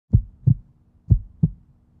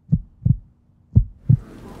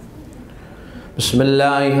بسم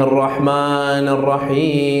الله الرحمن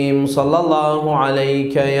الرحيم صلى الله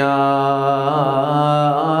عليك يا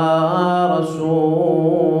رسول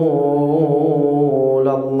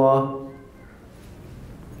الله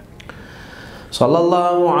صلى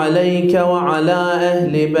الله عليك وعلى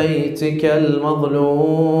أهل بيتك المظلومين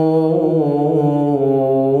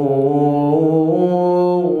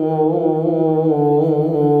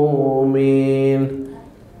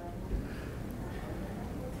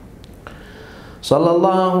صلى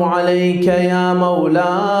الله عليك يا مولاي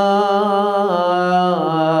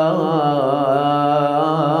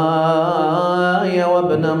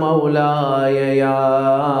وابن مولاي يا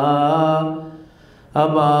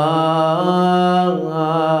أبا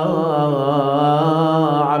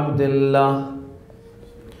عبد الله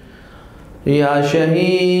يا شهيد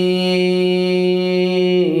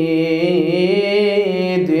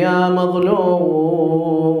يا مظلوم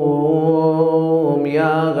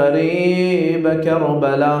يا غريب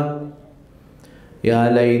كربلاء يا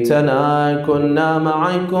ليتنا كنا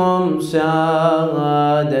معكم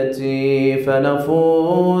سادتي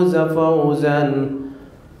فنفوز فوزا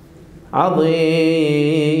عظيما.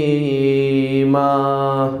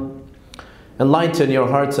 Enlighten your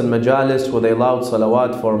hearts and majalis with a loud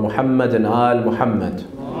salawat for Muhammad and Al Muhammad.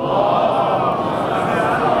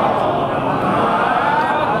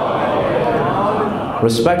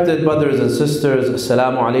 Respected brothers and sisters,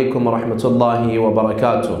 Assalamu alaikum wa rahmatullahi wa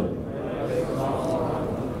barakatuh.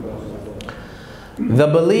 The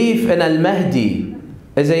belief in Al-Mahdi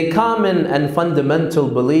is a common and fundamental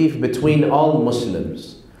belief between all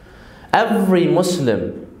Muslims. Every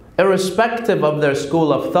Muslim, irrespective of their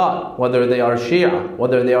school of thought, whether they are Shia,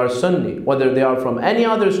 whether they are Sunni, whether they are from any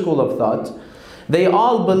other school of thought, they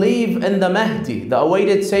all believe in the Mahdi, the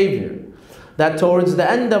awaited Savior, that towards the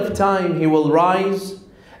end of time he will rise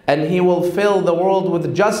and he will fill the world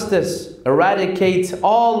with justice, eradicate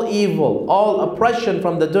all evil, all oppression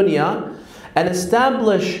from the dunya, and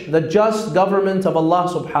establish the just government of Allah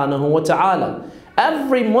subhanahu wa ta'ala.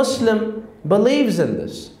 Every Muslim believes in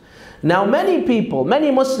this. Now many people,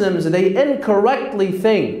 many Muslims, they incorrectly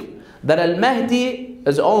think that Al-Mahdi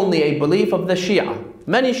is only a belief of the Shia.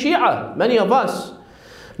 Many of us,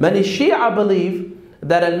 many Shia believe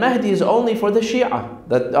that Al-Mahdi is only for the Shia,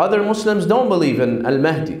 that other Muslims don't believe in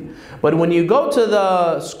Al-Mahdi. But when you go to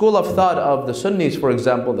the school of thought of the Sunnis, for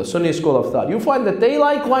example, the Sunni school of thought, you find that they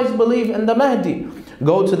likewise believe in the Mahdi.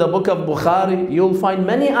 Go to the book of Bukhari, you'll find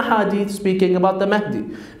many ahadith speaking about the Mahdi.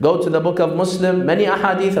 Go to the book of Muslim, many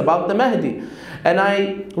ahadith about the Mahdi. And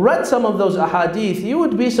I read some of those ahadith. You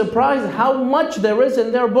would be surprised how much there is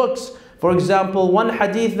in their books. For example, one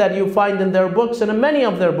hadith that you find in their books and in many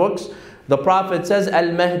of their books, the Prophet says,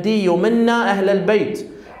 Al-Mahdiyu minna ahl al-bayt.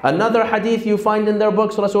 Another hadith you find in their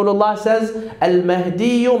books, Rasulullah says,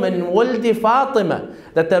 Al-Mahdiyu min wuldi Fatima.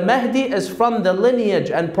 That the Mahdi is from the lineage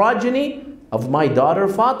and progeny of my daughter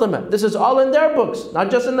Fatima. This is all in their books, not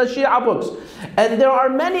just in the Shia books. And there are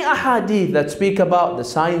many ahadith that speak about the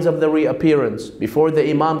signs of the reappearance. Before the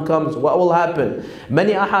Imam comes, what will happen?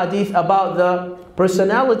 Many ahadith about the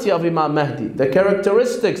personality of Imam Mahdi, the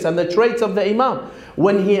characteristics and the traits of the Imam.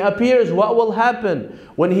 When he appears, what will happen?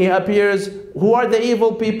 When he appears, who are the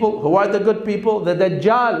evil people? Who are the good people? The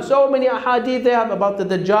Dajjal. So many ahadith they have about the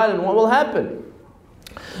Dajjal and what will happen.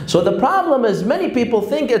 So the problem is many people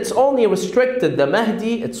think it's only restricted, the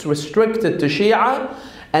Mahdi, it's restricted to Shia,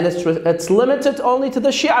 and it's limited only to the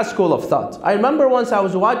Shia school of thought. I remember once I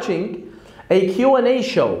was watching a Q&A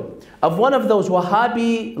show of one of those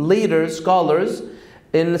Wahhabi leaders, scholars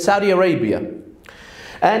in Saudi Arabia.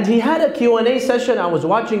 And he had a Q&A session, I was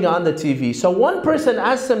watching on the TV. So one person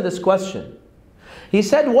asked him this question. He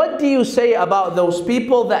said, what do you say about those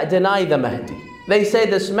people that deny the Mahdi? They say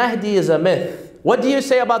this Mahdi is a myth. What do you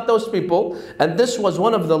say about those people? And this was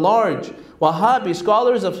one of the large Wahhabi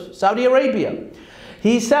scholars of Saudi Arabia.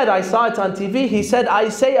 He said, I saw it on TV, he said, I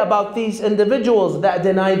say about these individuals that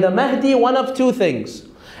deny the Mahdi one of two things.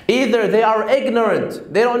 Either they are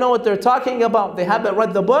ignorant, they don't know what they're talking about, they haven't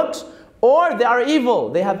read the books, or they are evil,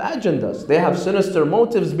 they have agendas, they have sinister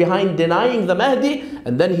motives behind denying the Mahdi.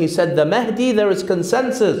 And then he said, the Mahdi, there is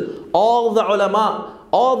consensus. All the ulama,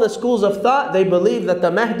 all the schools of thought, they believe that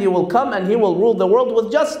the Mahdi will come and he will rule the world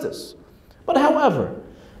with justice. But however,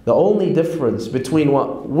 the only difference between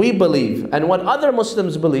what we believe and what other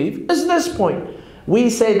Muslims believe is this point.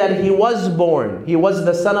 We say that he was born. He was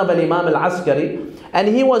the son of Imam al-Askari, and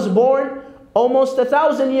he was born almost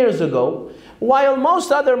 1,000 years ago, while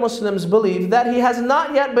most other Muslims believe that he has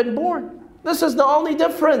not yet been born. This is the only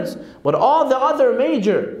difference. But all the other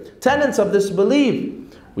major tenets of this belief,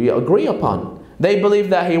 we agree upon. They believe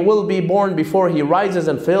that he will be born before he rises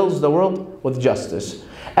and fills the world with justice.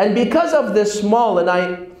 And because of this small, and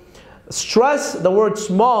I stress the word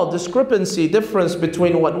small, discrepancy, difference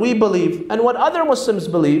between what we believe and what other Muslims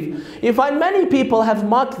believe, you find many people have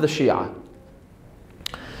mocked the Shia.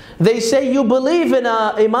 They say, you believe in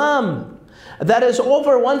an imam that is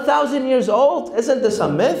over 1,000 years old? Isn't this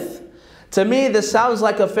a myth? To me, this sounds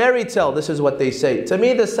like a fairy tale. This is what they say. To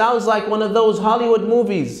me, this sounds like one of those Hollywood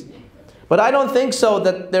movies. But I don't think so,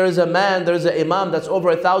 that there is a man, there is an imam that's over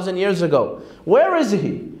 1,000 years ago. Where is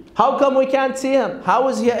he? How come we can't see him? How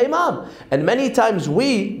is he an imam? And many times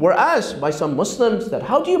we were asked by some Muslims that,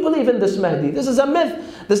 how do you believe in this Mahdi? This is a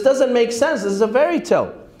myth. This doesn't make sense. This is a fairy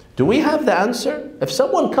tale. Do we have the answer? If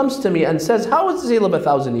someone comes to me and says, how does he live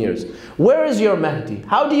 1,000 years? Where is your Mahdi?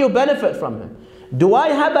 How do you benefit from him? Do I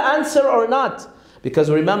have an answer or not? Because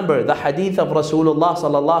remember, the hadith of Rasulullah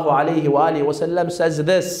sallallahu alayhi wa alihi wa sallam says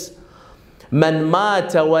this: من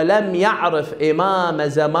مات ولم يعرف إمام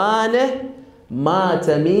زمانه مات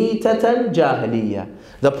ميتة جاهلية.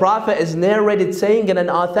 The Prophet is narrated saying in an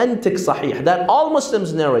authentic sahih that all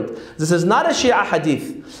Muslims narrate. This is not a Shia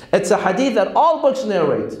hadith. It's a hadith that all books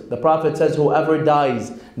narrate. The Prophet says, whoever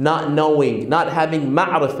dies not knowing, not having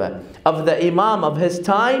ma'rifah of the imam of his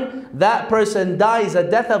time, that person dies a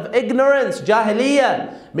death of ignorance,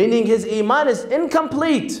 jahiliyyah, meaning his iman is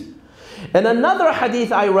incomplete. In another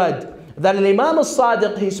hadith I read, that Imam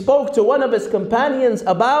al-Sadiq, he spoke to one of his companions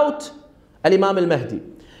about Imam al-Mahdi.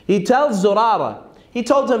 He tells Zurara, he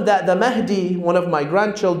told him that the Mahdi, one of my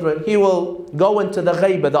grandchildren, he will go into the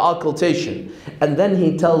ghaiba, the occultation. And then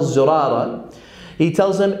he tells Zurara, he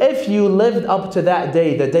tells him, if you lived up to that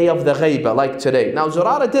day, the day of the ghaiba, like today. Now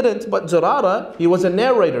Zurara didn't, but Zurara, he was a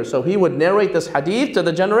narrator, so he would narrate this hadith to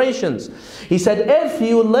the generations. He said, if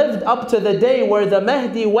you lived up to the day where the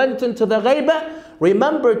Mahdi went into the ghaiba,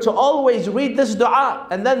 remember to always read this dua.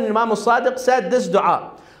 And then Imam al-Sadiq said this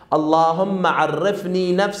dua: Allahumma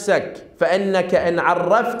arrifni nafsak, فإنك إن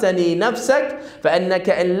عرفتني نفسك, فإنك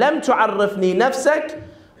إن لم تعرفني نفسك,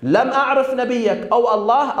 لم أعرف نبيك. Oh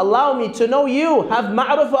Allah, allow me to know you, have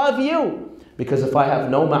ma'rifah of you. Because if I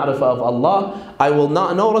have no ma'rifah of Allah, I will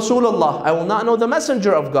not know Rasulullah, I will not know the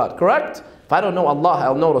messenger of God, correct? If I don't know Allah,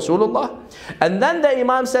 I'll know Rasulullah. And then the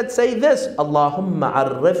Imam said, say this: Allahumma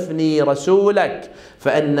arrifni rasulak,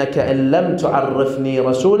 فإنك إن لم تعرفني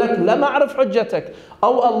رسولك لم أعرف حجتك.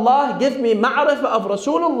 Oh Allah, give me ma'rifah of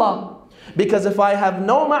Rasulullah. Because if I have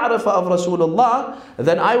no ma'rifah of Rasulullah,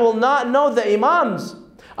 then I will not know the Imams.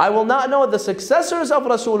 I will not know the successors of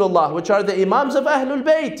Rasulullah, which are the Imams of Ahlul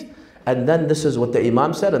Bayt. And then this is what the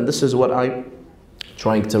Imam said, and this is what I'm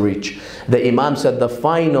trying to reach. The Imam said the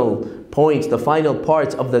final point, the final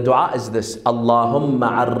part of the dua is this: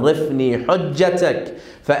 Allahumma arrifni hujjatak,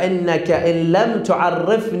 فإنك إن لم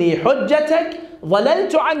تعرفني حجتك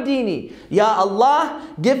ضللت عن ديني. Ya Allah,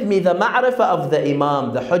 give me the ma'rifah of the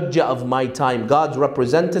Imam, the hujjah of my time, God's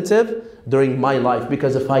representative during my life.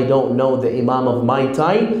 Because if I don't know the Imam of my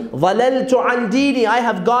time, ضللت عن ديني, I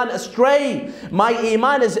have gone astray. My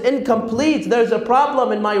iman is incomplete. There's a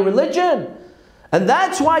problem in my religion. And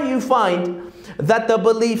that's why you find that the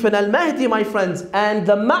belief in Al-Mahdi, my friends, and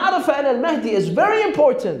the ma'rifah in Al-Mahdi is very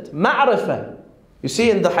important. Ma'rifah. You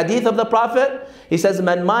see in the hadith of the Prophet, he says,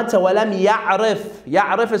 Man mata walam ya'rif.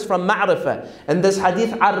 Ya'rif is from ma'rifah. In this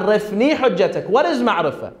hadith, arrifni hujjatak. What is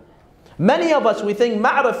ma'rifah? Many of us, we think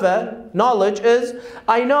ma'rifah, knowledge, is,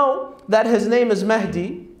 I know that his name is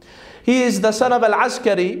Mahdi. He is the son of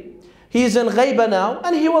Al-Askari. He is in ghaiba now,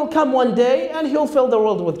 and he will come one day and he'll fill the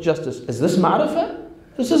world with justice. Is this ma'rifah?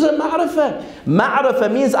 This isn't ma'rifah.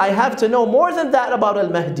 Ma'rifah means I have to know more than that about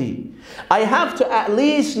Al-Mahdi. I have to at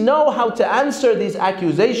least know how to answer these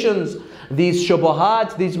accusations, these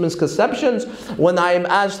shubuhat, these misconceptions. When I am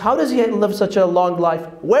asked, how does he live such a long life?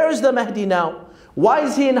 Where is the Mahdi now? Why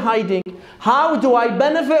is he in hiding? How do I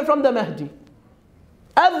benefit from the Mahdi?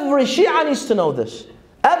 Every Shia needs to know this.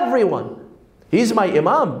 Everyone. He's my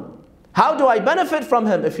Imam. How do I benefit from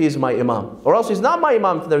him if he's my Imam? Or else he's not my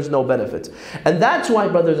Imam if there's no benefit. And that's why,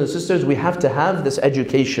 brothers and sisters, we have to have this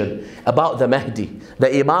education about the Mahdi,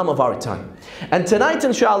 the Imam of our time. And tonight,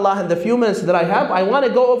 inshallah, in the few minutes that I have, I want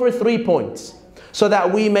to go over 3 points so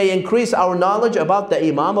that we may increase our knowledge about the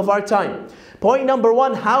Imam of our time. Point number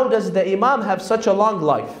 1, how does the Imam have such a long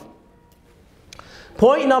life?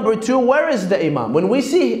 Point number 2, where is the Imam? When we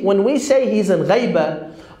say he's in ghaiba,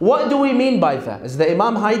 what do we mean by that? Is the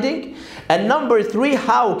Imam hiding? And number 3,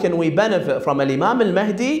 how can we benefit from Al-Imam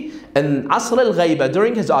Al-Mahdi in Asr al-Ghaiba,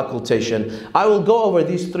 during his occultation? I will go over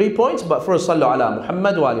these 3 points, but first, Sallu ala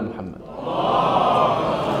Muhammad wa ali Muhammad.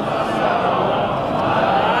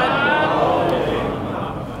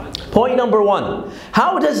 Point number one.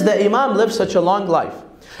 How does the Imam live such a long life?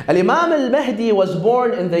 Al-Imam al-Mahdi was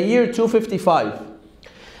born in the year 255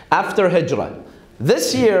 after Hijrah.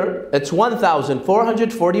 This year, it's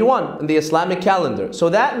 1441 in the Islamic calendar. So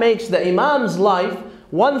that makes the Imam's life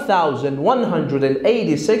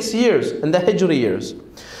 1186 years in the Hijri years.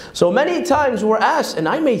 So many times we're asked, and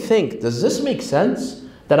I may think, does this make sense?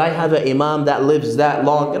 That I have an Imam that lives that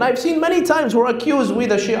long? And I've seen many times we're accused, we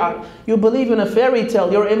the Shia, you believe in a fairy tale,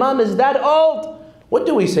 your Imam is that old. What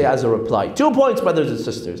do we say as a reply? 2 points, brothers and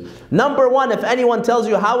sisters. Number one, if anyone tells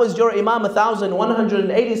you, how is your Imam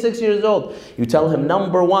 1186 years old? You tell him,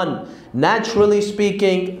 number one, naturally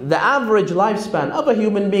speaking, the average lifespan of a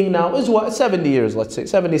human being now is what? 70 years, let's say,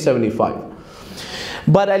 70, 75.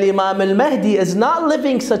 But Al-Imam al-Mahdi is not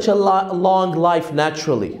living such a long life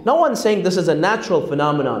naturally. No one's saying this is a natural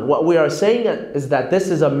phenomenon. What we are saying is that this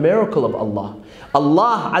is a miracle of Allah.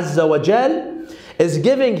 Allah Azza wa Jal is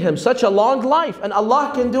giving him such a long life, and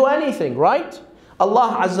Allah can do anything, right?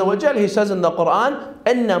 Allah Azza wa Jal, He says in the Quran,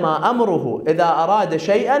 إِنَّمَا أَمْرُهُ إِذَا أَرَادَ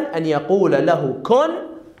شَيْئًا أَنْ يَقُولَ لَهُ كُنْ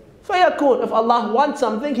فَيَكُونَ. If Allah wants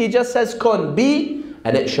something, He just says kun, be,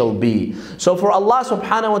 and it shall be. So for Allah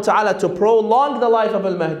subhanahu wa ta'ala to prolong the life of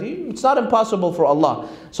al-Mahdi, it's not impossible for Allah.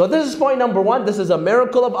 So this is point number one. This is a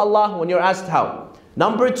miracle of Allah when you're asked how.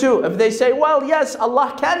 Number two, if they say, well, yes,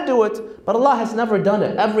 Allah can do it, but Allah has never done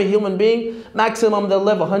it. Every human being, maximum they'll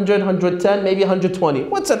live 100, 110, maybe 120.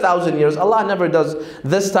 What's 1,000 years? Allah never does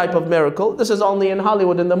this type of miracle. This is only in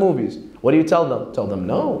Hollywood in the movies. What do you tell them? Tell them,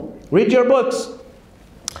 no. Read your books.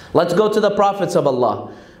 Let's go to the prophets of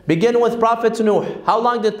Allah. Begin with Prophet Nuh. How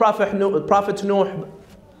long did Prophet Nuh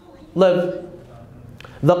live?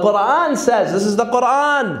 The Quran says, this is the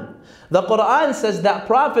Quran. The Quran says that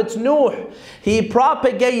Prophet Nuh, he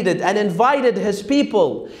propagated and invited his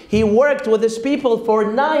people. He worked with his people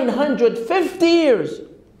for 950 years.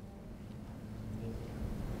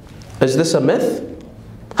 Is this a myth?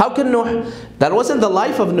 How can Nuh? That wasn't the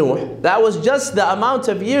life of Nuh. That was just the amount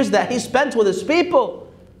of years that he spent with his people.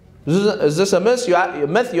 Is this a myth? You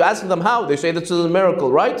ask them how. They say this is a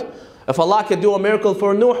miracle, right? If Allah could do a miracle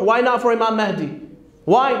for Nuh, why not for Imam Mahdi?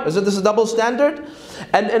 Why? Is this a double standard?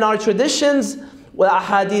 And in our traditions, well,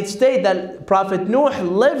 hadith state that Prophet Nuh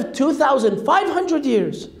lived 2,500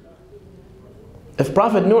 years. If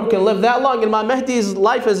Prophet Nuh can live that long, Imam Mahdi's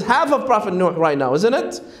life is half of Prophet Nuh right now, isn't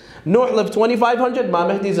it? Nuh lived 2,500, Imam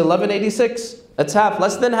Mahdi's 1186. It's half,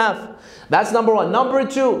 less than half. That's number one. Number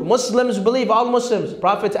two, Muslims believe, all Muslims,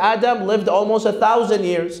 Prophet Adam lived almost 1,000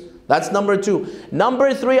 years. That's number two.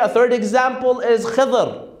 Number three, a third example is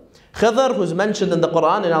Khidr. Khidr, who's mentioned in the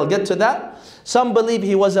Quran, and I'll get to that. Some believe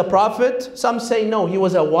he was a prophet. Some say no, he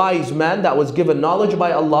was a wise man that was given knowledge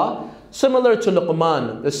by Allah. Similar to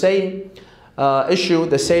Luqman, the same issue,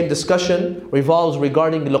 the same discussion revolves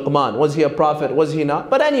regarding Luqman. Was he a prophet? Was he not?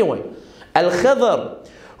 But anyway, Al-Khidr,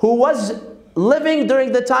 who was living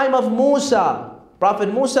during the time of Musa.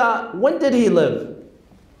 Prophet Musa, when did he live?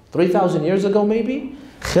 3,000 years ago maybe?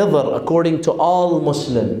 Khidr, according to all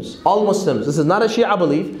Muslims, this is not a Shia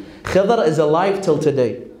belief, Khidr is alive till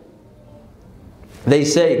today. They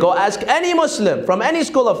say, go ask any Muslim from any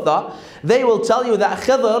school of thought, they will tell you that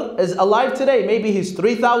Khidr is alive today. Maybe he's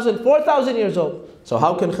 3,000, 4,000 years old. So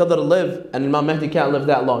how can Khidr live and Imam Mahdi can't live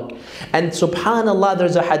that long? And subhanallah,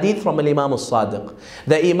 there's a hadith from Imam al-Sadiq.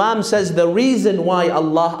 The Imam says the reason why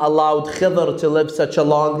Allah allowed Khidr to live such a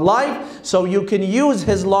long life, so you can use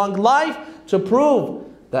his long life to prove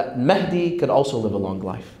that Mahdi could also live a long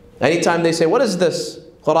life. Anytime they say, what is this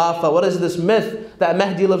khurafa, what is this myth that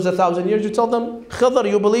Mahdi lives 1,000 years, you tell them, Khidr,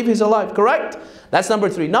 you believe he's alive, correct? That's number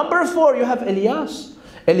three. Number four, you have Ilyas.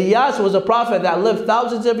 Ilyas was a prophet that lived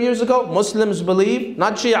thousands of years ago. Muslims believe,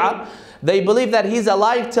 not Shia, they believe that he's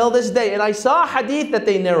alive till this day. And I saw a hadith that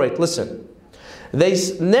they narrate. Listen, they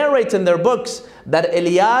narrate in their books that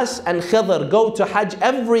Ilyas and Khidr go to Hajj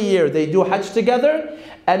every year. They do Hajj together,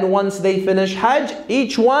 and once they finish Hajj,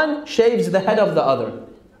 each one shaves the head of the other.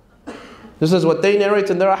 This is what they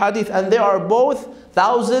narrate in their hadith, and they are both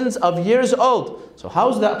thousands of years old. So how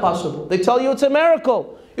is that possible? They tell you it's a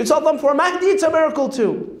miracle. You tell them for Mahdi it's a miracle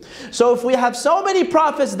too. So if we have so many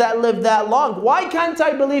prophets that live that long, why can't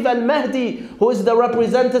I believe Al-Mahdi, who is the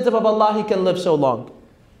representative of Allah, he can live so long?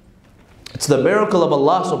 It's the miracle of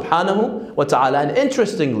Allah subhanahu wa ta'ala. And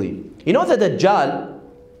interestingly, you know the Dajjal,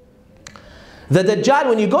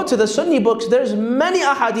 when you go to the Sunni books, there's many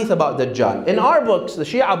ahadith about Dajjal. In our books, the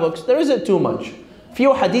Shia books, there isn't too much.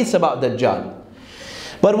 Few hadiths about Dajjal.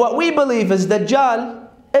 But what we believe is Dajjal,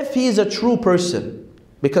 if he is a true person,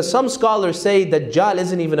 because some scholars say Dajjal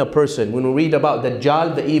isn't even a person. When we read about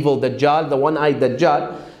Dajjal, the evil Dajjal, the one-eyed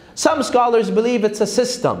Dajjal, some scholars believe it's a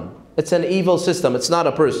system. it's an evil system, it's not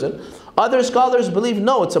a person. Other scholars believe,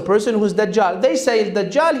 no, it's a person who's Dajjal. They say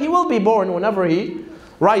Dajjal, he will be born whenever he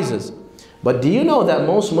rises. But do you know that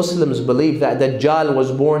most Muslims believe that Dajjal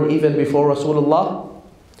was born even before Rasulullah?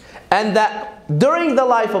 And that during the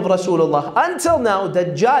life of Rasulullah, until now,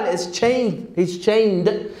 Dajjal is chained. He's chained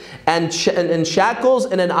and in shackles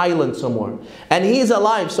in an island somewhere. And he's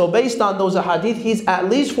alive. So based on those ahadith, he's at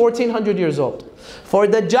least 1400 years old. For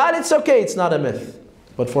Dajjal, it's okay, it's not a myth.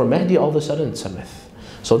 But for Mahdi, all of a sudden, it's a myth.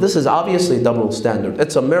 So this is obviously double standard.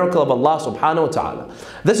 It's a miracle of Allah subhanahu wa ta'ala.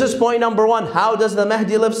 This is point number one. How does the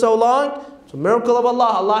Mahdi live so long? It's a miracle of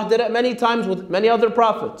Allah. Allah did it many times with many other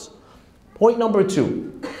prophets. Point number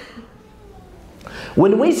two.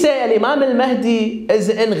 When we say Al-Imam al-Mahdi is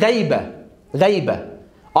in ghaiba,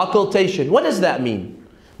 occultation, what does that mean?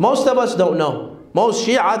 Most of us don't know. Most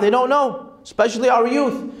Shia, they don't know, especially our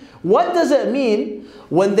youth. What does it mean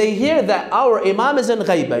when they hear that our Imam is in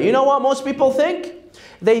ghaiba? You know what most people think?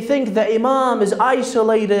 They think the Imam is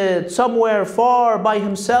isolated somewhere far by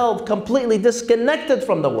himself, completely disconnected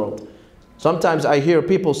from the world. Sometimes I hear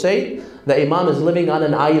people say the Imam is living on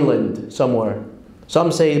an island somewhere.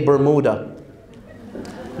 Some say Bermuda.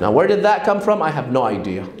 Now where did that come from? I have no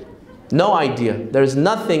idea. No idea. There's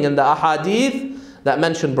nothing in the ahadith that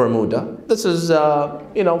mention Bermuda. This is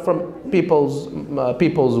from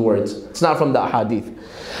people's words. It's not from the ahadith.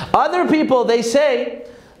 Other people, they say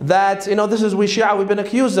that, this is we Shia, we've been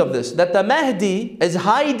accused of this, that the Mahdi is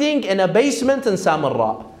hiding in a basement in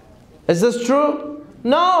Samarra. Is this true?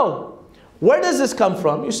 No. Where does this come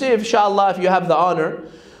from? You see, inshallah, if you have the honor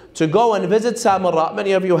to go and visit Samarra,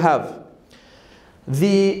 many of you have.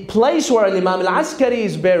 The place where Imam al-Askari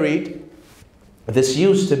is buried, this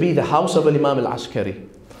used to be the house of Imam al-Askari.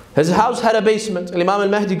 His house had a basement. Imam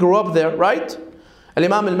al-Mahdi grew up there, right?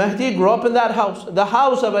 Imam al-Mahdi grew up in that house. The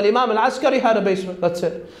house of Imam al-Askari had a basement. That's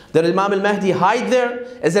it. Did Imam al-Mahdi hide there?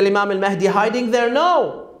 Is Imam al-Mahdi hiding there?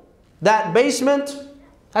 No. That basement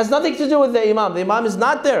has nothing to do with the Imam. The Imam is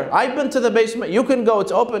not there. I've been to the basement. You can go.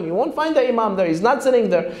 It's open. You won't find the Imam there. He's not sitting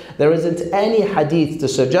there. There isn't any hadith to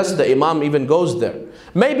suggest the Imam even goes there.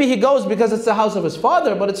 Maybe he goes because it's the house of his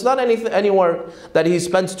father, but it's not anywhere that he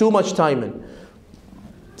spends too much time in.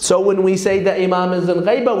 So when we say the Imam is in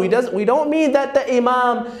ghaiba, we don't mean that the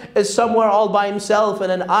Imam is somewhere all by himself in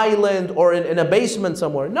an island or in a basement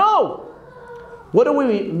somewhere. No. What do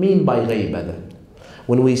we mean by ghaiba then?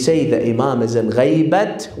 When we say the Imam is in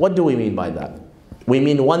ghaibat, what do we mean by that? We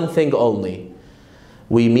mean one thing only.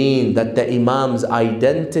 We mean that the Imam's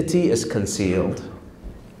identity is concealed.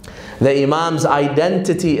 The Imam's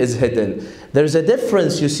identity is hidden. There's a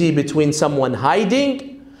difference, you see, between someone hiding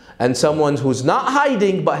and someone who's not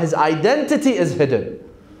hiding, but his identity is hidden.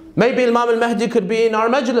 Maybe Imam al-Mahdi could be in our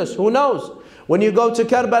majlis, who knows? When you go to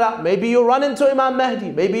Karbala, maybe you run into Imam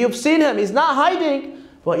Mahdi. Maybe you've seen him, he's not hiding,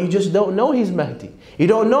 but you just don't know he's Mahdi. You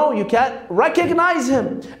don't know, you can't recognize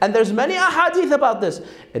him. And there's many ahadith about this.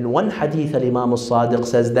 In one hadith, Imam al-Sadiq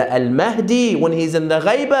says that al-Mahdi, when he's in the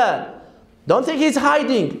ghaiba, don't think he's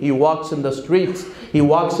hiding. He walks in the streets, he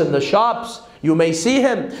walks in the shops, you may see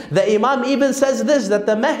him. The Imam even says this, that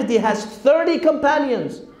the Mahdi has 30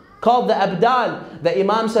 companions called the Abdal. The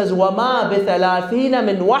Imam says, وَمَا بِثَلَاثِينَ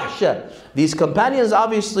مِنْ وَحْشَةٍ. These companions,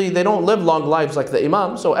 obviously, they don't live long lives like the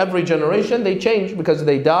Imam. So every generation they change because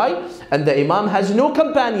they die. And the Imam has new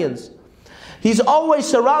companions. He's always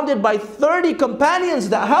surrounded by 30 companions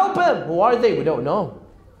that help him. Who are they? We don't know.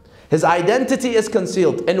 His identity is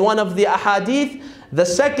concealed. In one of the ahadith, the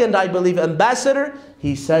second, I believe, ambassador,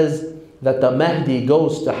 he says that the Mahdi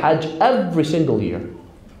goes to Hajj every single year.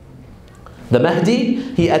 The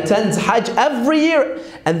Mahdi, he attends Hajj every year.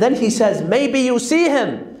 And then he says, maybe you see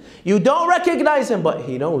him. You don't recognize him, but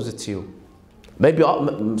he knows it's you. Maybe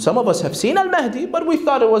some of us have seen al-Mahdi, but we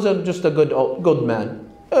thought it wasn't just a good man.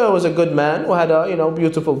 It was a good man who had a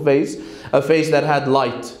beautiful face, a face that had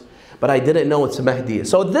light. But I didn't know it's Mahdi.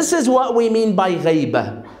 So this is what we mean by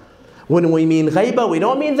ghaiba. When we mean ghaiba, we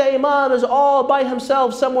don't mean the Imam is all by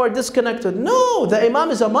himself somewhere disconnected. No, the Imam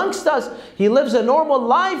is amongst us. He lives a normal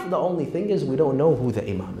life. The only thing is we don't know who the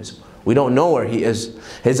Imam is. We don't know where he is.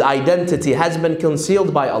 His identity has been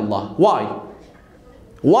concealed by Allah. Why?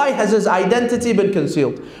 Why has his identity been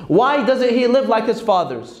concealed? Why doesn't he live like his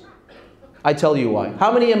fathers? I tell you why.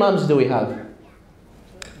 How many Imams do we have?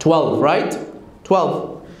 12, right?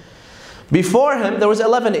 12. Before him, there was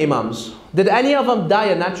 11 Imams. Did any of them die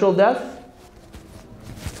a natural death?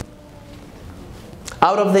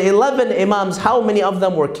 Out of the 11 Imams, how many of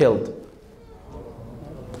them were killed?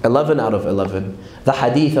 11 out of 11. The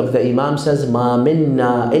hadith of the Imam says, مَا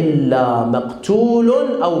مِنَّا إِلَّا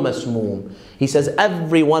مَقْتُولٌ أَوْ مَسْمُومٌ. He says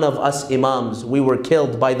every one of us Imams, we were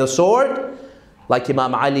killed by the sword, like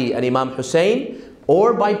Imam Ali and Imam Hussein,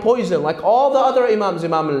 or by poison, like all the other Imams,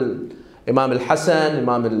 Imam al-Hasan,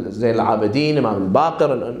 Imam al-Zayn al-Abidin, Imam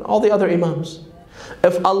al-Baqir, and all the other Imams.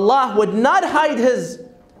 If Allah would not hide His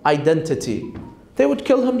identity, they would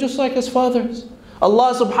kill him just like his fathers.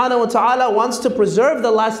 Allah subhanahu wa ta'ala wants to preserve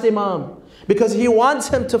the last Imam because He wants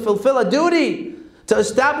him to fulfill a duty to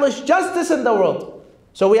establish justice in the world.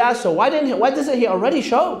 So we ask, so why doesn't He already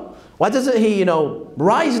show? Why doesn't He,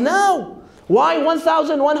 rise now? Why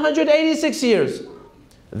 1,186 years?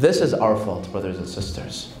 This is our fault, brothers and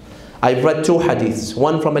sisters. I've read two hadiths,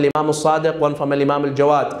 one from Imam al-Sadiq, one from Imam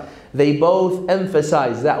al-Jawad. They both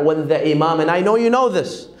emphasize that when the Imam, and I know you know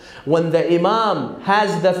this, when the Imam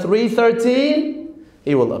has the 313,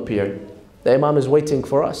 he will appear. The Imam is waiting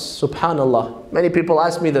for us. Subhanallah. Many people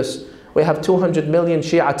ask me this. We have 200 million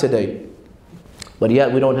Shia today, but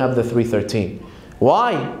yet we don't have the 313.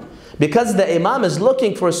 Why? Because the Imam is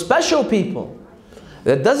looking for special people.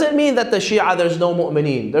 That doesn't mean that the Shia there's no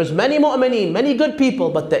mu'mineen. There's many mu'mineen, many good people,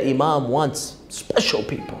 but the Imam wants special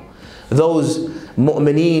people. Those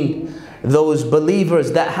mu'mineen, those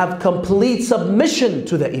believers that have complete submission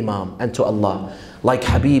to the Imam and to Allah. Like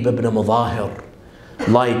Habib ibn Mudahir,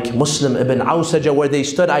 like Muslim ibn Awsaja, where they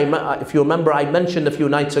stood. If you remember, I mentioned a few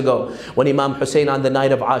nights ago, when Imam Hussein on the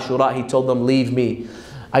night of Ashura, he told them, leave me.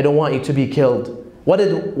 I don't want you to be killed. What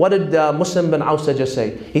did Muslim ibn Awsaja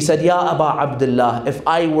say? He said, Ya Aba Abdullah, if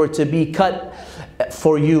I were to be cut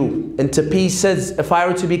for you into pieces, if I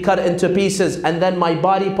were to be cut into pieces, and then my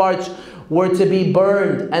body parts were to be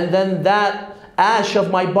burned, and then that ash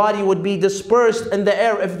of my body would be dispersed in the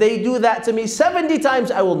air, if they do that to me 70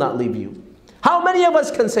 times, I will not leave you. How many of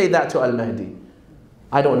us can say that to Al-Mahdi?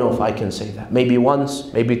 I don't know if I can say that. Maybe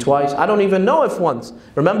once, maybe twice. I don't even know if once.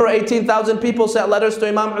 Remember 18,000 people sent letters to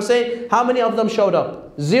Imam Hussein? How many of them showed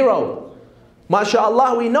up? 0.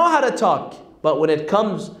 MashaAllah, we know how to talk. But when it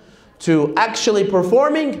comes to actually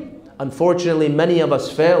performing, unfortunately many of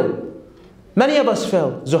us fail. Many of us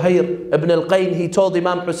fail. Zuhair ibn al-Qayn, he told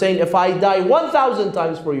Imam Hussein, if I die 1,000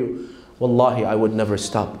 times for you, wallahi, I would never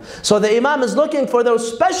stop. So the Imam is looking for those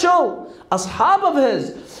special ashab of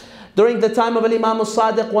his. During the time of Imam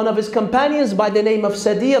al-Sadiq, one of his companions by the name of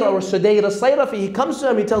Sadir or Sudayr al-Sayrafi, he comes to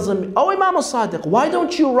him, he tells him, oh Imam al-Sadiq, why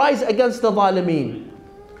don't you rise against the zalimeen,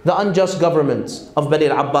 the unjust governments of Bani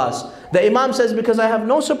al-Abbas? The Imam says, because I have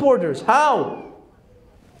no supporters. How?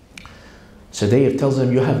 Sudayr tells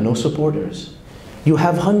him, you have no supporters. You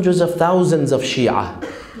have hundreds of thousands of Shia.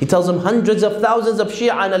 He tells him hundreds of thousands of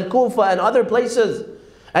Shia in Al-Kufa and other places.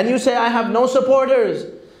 And you say, I have no supporters.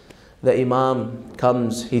 The Imam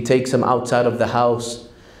comes, he takes him outside of the house.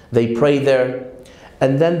 They pray there.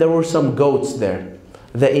 And then there were some goats there.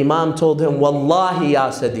 The Imam told him, Wallahi ya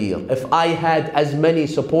Sadir, if I had as many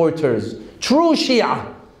supporters, true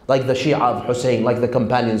Shia, like the Shia of Hussein, like the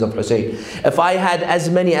companions of Hussein, if I had as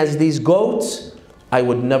many as these goats, I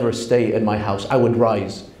would never stay in my house. I would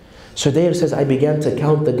rise. Sudayr says, I began to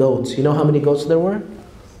count the goats. You know how many goats there were?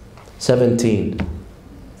 17.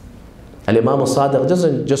 Al-Imam al-Sadiq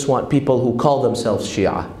doesn't just want people who call themselves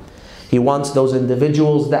Shia. He wants those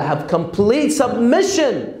individuals that have complete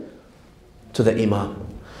submission to the Imam.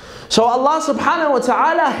 So Allah subhanahu wa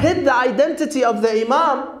ta'ala hid the identity of the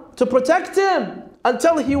Imam to protect him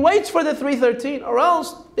until he waits for the 313, or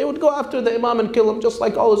else they would go after the Imam and kill him just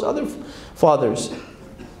like all his other fathers.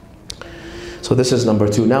 So this is number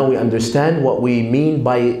 2. Now we understand what we mean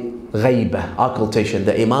by ghaibah, occultation.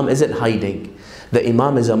 The Imam isn't hiding. The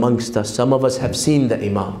Imam is amongst us. Some of us have seen the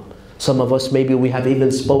Imam. Some of us, maybe we have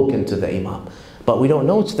even spoken to the Imam. But we don't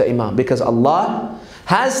know it's the Imam because Allah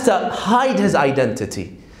has to hide His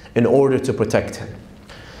identity in order to protect him.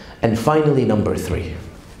 And finally, number 3.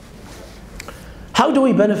 How do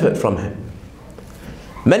we benefit from him?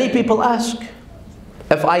 Many people ask,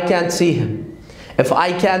 if I can't see him, if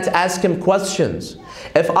I can't ask him questions,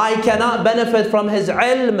 if I cannot benefit from his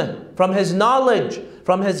ilm, from his knowledge,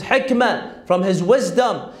 from his hikmah, from his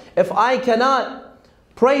wisdom, if I cannot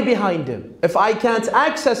pray behind him, if I can't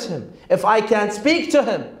access him, if I can't speak to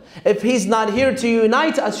him, if he's not here to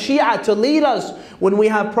unite us Shia, to lead us when we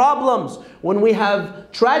have problems, when we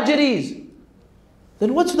have tragedies,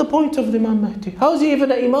 then what's the point of the Imam Mahdi? How is he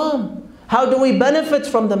even an Imam? How do we benefit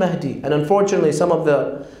from the Mahdi? And unfortunately, some of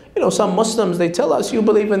the, some Muslims, they tell us, you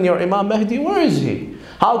believe in your Imam Mahdi, where is he?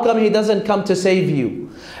 How come he doesn't come to save you?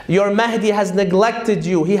 Your Mahdi has neglected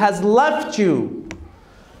you, he has left you.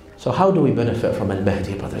 So how do we benefit from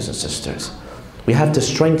Al-Mahdi, brothers and sisters? We have to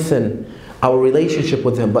strengthen our relationship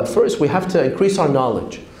with him, but first we have to increase our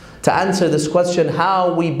knowledge. To answer this question,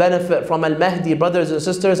 how we benefit from Al-Mahdi, brothers and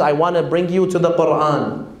sisters, I want to bring you to the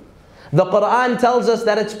Quran. The Quran tells us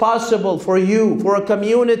that it's possible for you, for a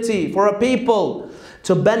community, for a people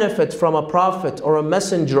to benefit from a prophet or a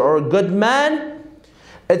messenger or a good man.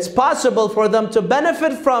 It's possible for them to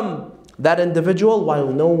benefit from that individual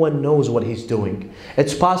while no one knows what he's doing.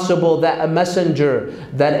 It's possible that a messenger,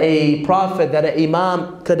 that a prophet, that an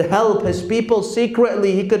imam could help his people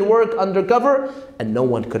secretly. He could work undercover and no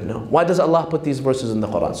one could know. Why does Allah put these verses in the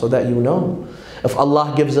Quran? So that you know. If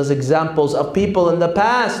Allah gives us examples of people in the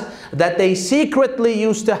past that they secretly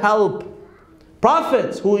used to help,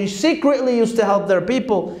 prophets who secretly used to help their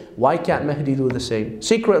people, why can't Mahdi do the same?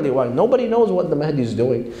 Secretly, why? Nobody knows what the Mahdi is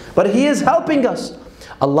doing, but he is helping us.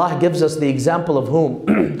 Allah gives us the example of whom?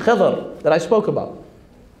 Khidr, that I spoke about.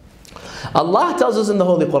 Allah tells us in the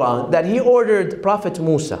Holy Quran that He ordered Prophet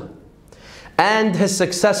Musa and his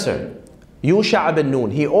successor, Yusha ibn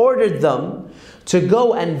Nun, He ordered them to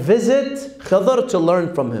go and visit Khidr to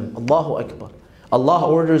learn from him. Allahu Akbar. Allah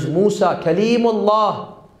orders Musa,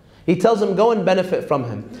 Kalimullah. He tells him, go and benefit from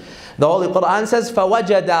him. The Holy Quran says,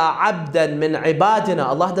 فَوَجَدَ عَبْدًا مِنْ عِبَادِنَا.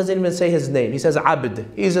 Allah doesn't even say his name. He says Abd.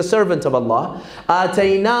 He's a servant of Allah.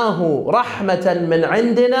 آتَيْنَاهُ رَحْمَةً مِنْ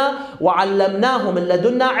عِنْدِنَا وَعَلَّمْنَاهُ مِنْ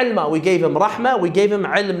لَدُنَّا عِلْمًا. We gave him rahmah, we gave him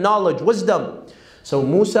ilm, knowledge, wisdom. So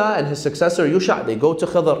Musa and his successor Yusha, they go to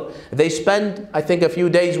Khidr. They spend, I think, a few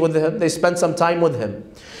days with him. They spend some time with him.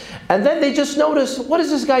 And then they just notice, what is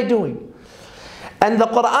this guy doing? And the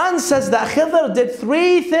Quran says that Khidr did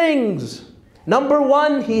three things. Number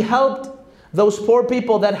one, he helped those poor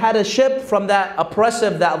people that had a ship from that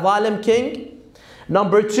oppressive, that zalim king.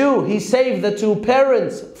 Number two, he saved the two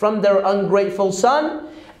parents from their ungrateful son.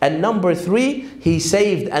 And number three, he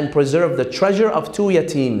saved and preserved the treasure of two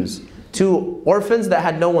yatims. Two orphans that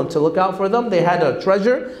had no one to look out for them. They had a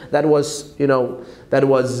treasure that was,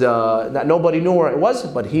 that nobody knew where it was,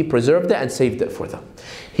 but he preserved it and saved it for them.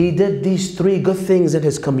 He did these three good things in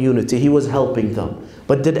his community. He was helping them.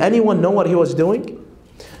 But did anyone know what he was doing?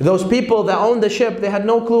 Those people that owned the ship, they had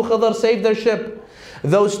no clue Khidr saved their ship.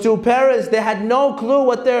 Those two parents, they had no clue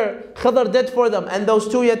what their Khidr did for them. And those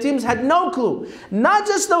two yatims had no clue. Not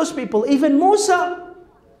just those people, even Musa.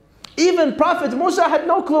 Even Prophet Musa had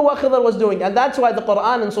no clue what Khidr was doing. And that's why the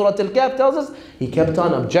Quran in Surah Al-Kahf tells us, he kept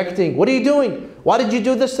on objecting. What are you doing? Why did you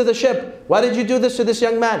do this to the ship? Why did you do this to this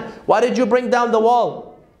young man? Why did you bring down the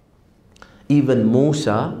wall? Even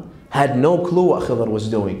Musa had no clue what Khidr was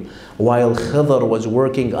doing, while Khidr was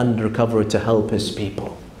working undercover to help his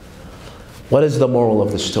people. What is the moral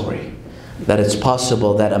of the story? That it's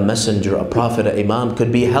possible that a messenger, a prophet, an imam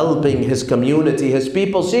could be helping his community, his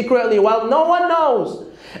people secretly while no one knows.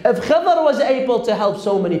 If Khidr was able to help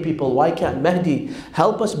so many people, why can't Mahdi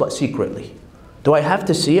help us but secretly? Do I have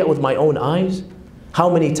to see it with my own eyes? How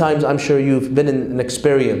many times, I'm sure you've been in an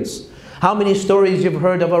experience. How many stories you've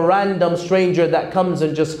heard of a random stranger that comes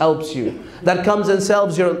and just helps you, that comes and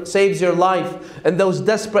saves your life. In those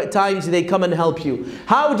desperate times, they come and help you.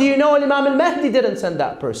 How do you know Imam al-Mahdi didn't send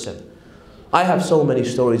that person? I have so many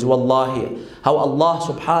stories, wallahi, how Allah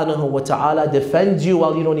subhanahu wa ta'ala defends you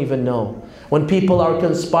while you don't even know. When people are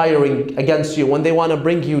conspiring against you, when they want to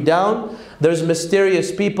bring you down, there's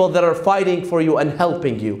mysterious people that are fighting for you and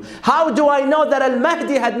helping you. How do I know that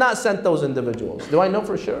al-Mahdi had not sent those individuals? Do I know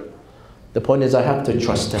for sure? The point is, I have to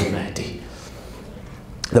trust al-Mahdi.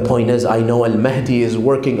 The point is, I know al-Mahdi is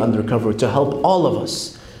working undercover to help all of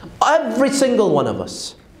us. Every single one of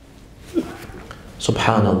us.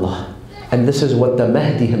 Subhanallah. And this is what the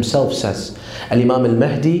Mahdi himself says. Al-Imam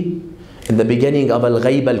al-Mahdi, in the beginning of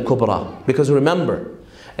Al-Ghayb al-Kubra. Because remember,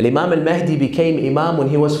 Al-Imam al-Mahdi became Imam when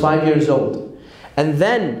he was 5 years old. And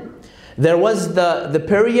then there was the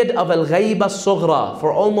period of Al-Ghayb al-Sughra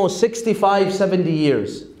for almost 65, 70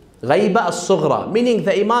 years. Ghayb al-Sughra, meaning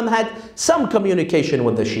the Imam had some communication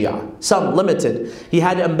with the Shia. Some, limited. He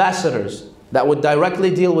had ambassadors that would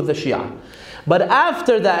directly deal with the Shia. But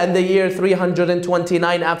after that, in the year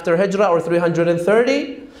 329 after Hijrah or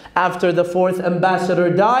 330, after the fourth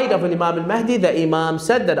ambassador died of Imam al-Mahdi, the Imam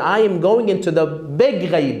said that I am going into the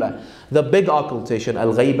big ghayb, the big occultation,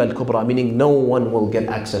 al-ghayb al-kubra, meaning no one will get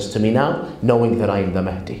access to me now, knowing that I am the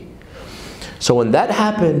Mahdi. So when that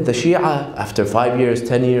happened, the Shia, after 5 years,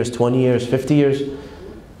 10 years, 20 years, 50 years,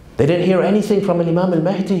 they didn't hear anything from Imam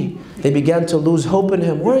al-Mahdi. They began to lose hope in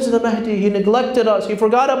him. Where is the Mahdi? He neglected us. He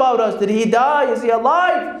forgot about us. Did he die? Is he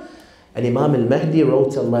alive? And Imam al-Mahdi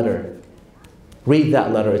wrote a letter. Read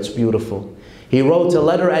that letter. It's beautiful. He wrote a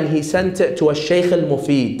letter and he sent it to Shaykh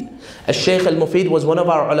al-Mufid. Shaykh al-Mufid was one of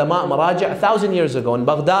our ulama, maraji', 1,000 years ago in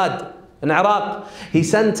Baghdad. in Iraq. He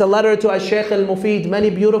sent a letter to Shaykh al-Mufid, many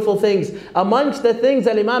beautiful things. Amongst the things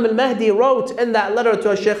that Imam al-Mahdi wrote in that letter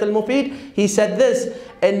to Shaykh al-Mufid, he said this,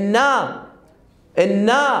 إِنَّا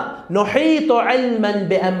نُحِيطُ عِلْمًا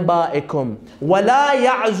بِأَنْبَائِكُمْ وَلَا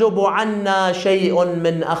يَعْزُبُ عَنَّا شَيْءٌ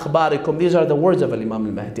مِّنْ أَخْبَارِكُمْ. These are the words of Imam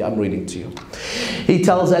al-Mahdi. I'm reading to you. He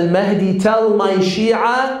tells al-Mahdi, tell my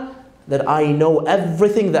Shia that I know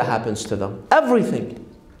everything that happens to them. Everything.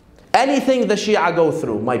 Anything the Shia go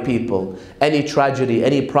through, my people, any tragedy,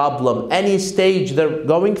 any problem, any stage they're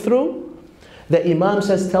going through, the Imam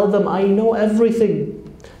says, tell them I know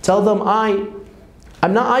everything. Tell them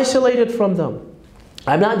I'm not isolated from them.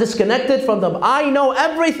 I'm not disconnected from them. I know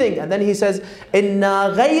everything. And then he says,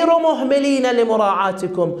 إِنَّا غَيْرُ مُهْمِلِينَ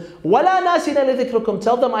لِمُرَاعَاتِكُمْ وَلَا نَاسِنَ لِذِكْرِكُمْ.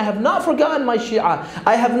 Tell them I have not forgotten my Shia.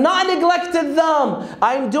 I have not neglected them.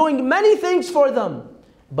 I'm doing many things for them.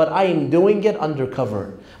 But I am doing it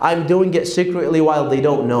undercover. I'm doing it secretly while they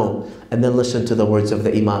don't know. And then listen to the words of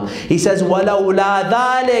the Imam. He says, وَلَوْلَا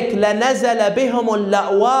ذَلِكَ لَنَزَلَ بِهُمُ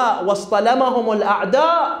اللَّأْوَاء وَاصْطَلَمَهُمُ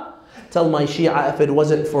الْأَعْدَاء. Tell my Shia, if it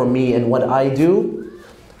wasn't for me and what I do,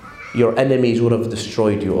 your enemies would have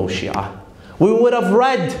destroyed you, O Shia. We would have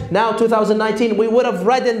read, now 2019, we would have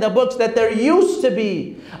read in the books that there used to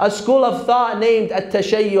be a school of thought named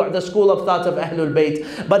At-Tashayyu', the school of thought of Ahlul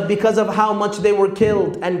Bayt. But because of how much they were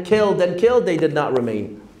killed and killed and killed, they did not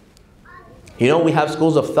remain. You know, we have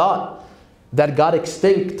schools of thought that got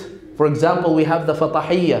extinct. For example, we have the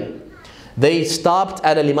Fatahiyya. They stopped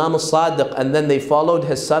at Imam al-Sadiq and then they followed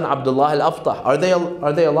his son Abdullah al-Aftah. Are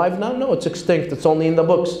they alive now? No, it's extinct. It's only in the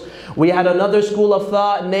books. We had another school of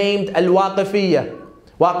thought named al-Waqifiyya.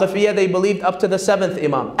 Waqifiyya, they believed up to the 7th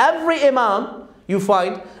Imam. Every Imam, you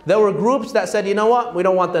find, there were groups that said, you know what? We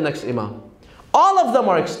don't want the next Imam. All of them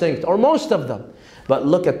are extinct, or most of them. But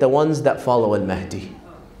look at the ones that follow al-Mahdi.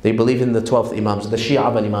 They believe in the 12th Imams, the Shia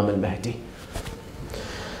of Imam al-Mahdi.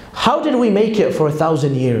 How did we make it for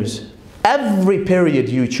 1,000 years? Every period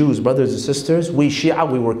you choose, brothers and sisters, we Shia,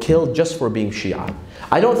 we were killed just for being Shia.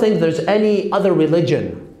 I don't think there's any other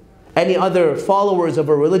religion, any other followers of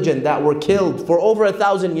a religion that were killed for over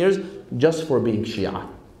 1,000 years just for being Shia.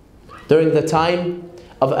 During the time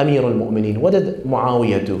of Amir al-Mu'mineen, what did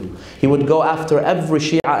Muawiyah do? He would go after every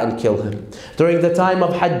Shia and kill him. During the time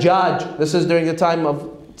of Hajjaj, this is during the time of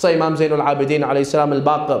Imam Zayn al-Abidin alayhi salam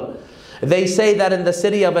al-Baqir. They say that in the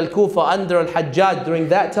city of Al-Kufa under Al-Hajjaj during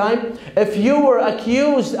that time, if you were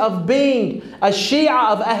accused of being a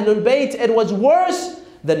Shia of Ahlul Bayt, it was worse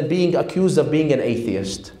than being accused of being an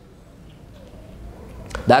atheist.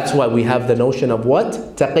 That's why we have the notion of what?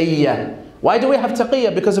 Taqiyya. Why do we have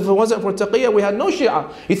taqiyya? Because if it wasn't for taqiyya, we had no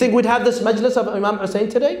Shia. You think we'd have this majlis of Imam Hussein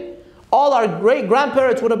today? All our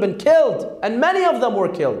great-grandparents would have been killed, and many of them were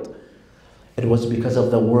killed. It was because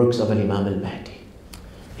of the works of Imam al-Mahdi.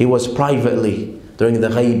 He was privately, during the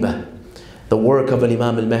ghaibah, the work of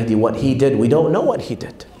Imam al-Mahdi, what he did, we don't know what he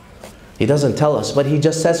did. He doesn't tell us, but he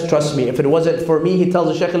just says, trust me, if it wasn't for me, he tells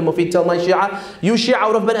the Shaykh al-Mufid, tell my Shia, you Shia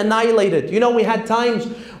would have been annihilated. You know, we had times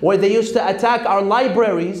where they used to attack our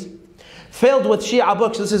libraries filled with Shia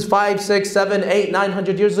books. This is 5, 6, 7, 8,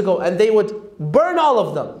 900 years ago, and they would burn all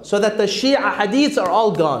of them so that the Shia hadiths are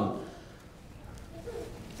all gone.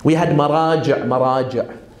 We had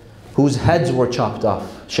maraja' whose heads were chopped off.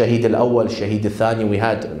 Shaheed al-Awwal, Shaheed al-Thani, we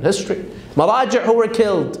had in history. Maraja' who were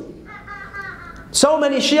killed. So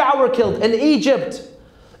many Shia were killed. In Egypt,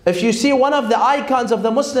 if you see one of the icons of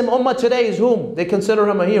the Muslim Ummah today is whom? They consider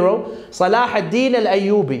him a hero. Salah ad-Din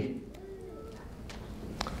al-Ayyubi.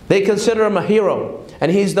 They consider him a hero.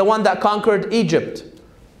 And he's the one that conquered Egypt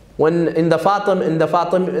when in the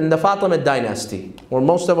Fatimid dynasty, where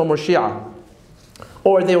most of them were Shia.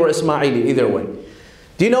 Or they were Ismaili, either way.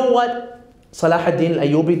 Do you know what Salah ad-Din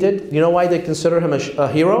al-Ayyubi did? Do you know why they consider him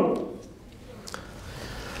a hero?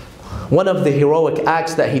 One of the heroic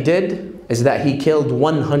acts that he did is that he killed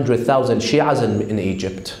 100,000 Shias in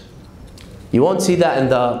Egypt. You won't see that in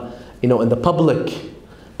the public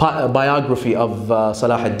biography of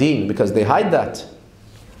Salah ad-Din because they hide that.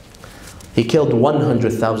 He killed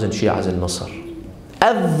 100,000 Shias in Misr.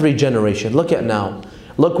 Every generation. Look at now.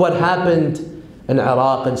 Look what happened in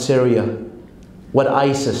Iraq and Syria. What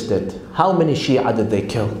ISIS did. How many Shia did they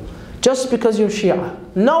kill? Just because you're Shia.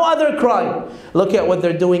 No other crime. Look at what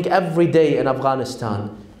they're doing every day in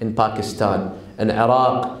Afghanistan, in Pakistan, in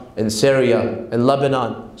Iraq, in Syria, in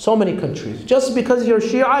Lebanon. So many countries. Just because you're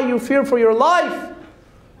Shia, you fear for your life.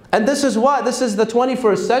 And this is what? This is the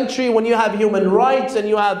 21st century when you have human rights and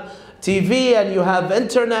you have TV and you have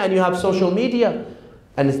internet and you have social media.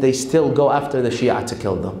 And they still go after the Shia to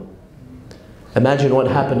kill them. Imagine what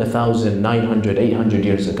happened 1,000, 900, 800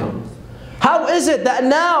 years ago. How How is it that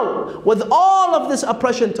now, with all of this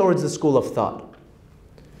oppression towards the school of thought,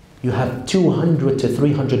 you have 200 to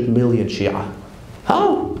 300 million Shia?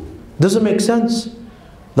 How? Doesn't make sense.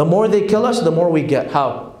 The more they kill us, the more we get.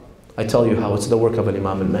 How? I tell you how. It's the work of an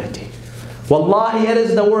Imam al-Mahdi. Wallahi, it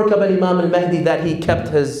is the work of an Imam al-Mahdi that he kept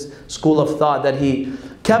his school of thought, that he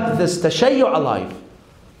kept this tashayyu alive.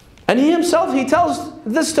 And he himself, he tells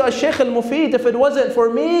this to Shaykh al-Mufid, if it wasn't for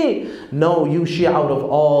me, no, you Shia would have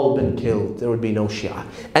all been killed. There would be no Shia.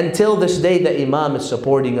 Until this day, the Imam is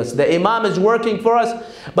supporting us. The Imam is working for us,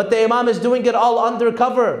 but the Imam is doing it all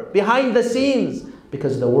undercover, behind the scenes,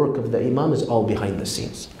 because the work of the Imam is all behind the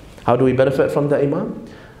scenes. How do we benefit from the Imam?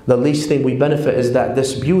 The least thing we benefit is that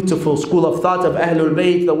this beautiful school of thought of Ahlul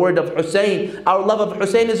Bayt, the word of Hussein, our love of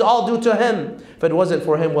Hussein is all due to him. If it wasn't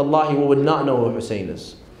for him, wallahi, we would not know who Hussein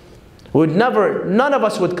is. None of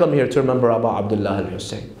us would come here to remember Abu Abdullah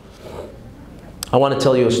al-Hussein. I want to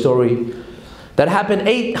tell you a story that happened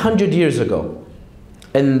 800 years ago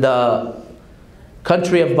in the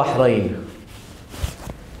country of Bahrain.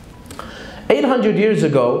 800 years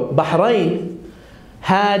ago, Bahrain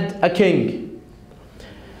had a king.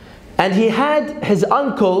 And he had his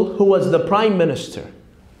uncle who was the prime minister.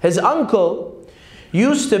 His uncle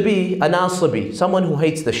used to be a Nasibi, someone who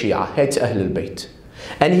hates the Shia, hates Ahlul Bayt.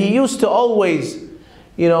 And he used to always,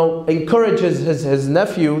 encourage his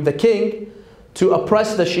nephew, the king, to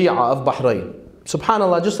oppress the Shia of Bahrain.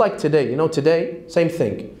 SubhanAllah, just like today. Today, same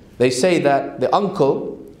thing. They say that the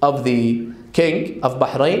uncle of the king of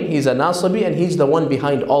Bahrain, he's a Nasibi, and he's the one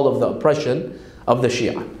behind all of the oppression of the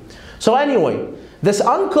Shia. So anyway, this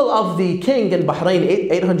uncle of the king in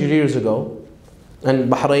Bahrain 800 years ago,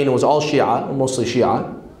 and Bahrain was all Shia, mostly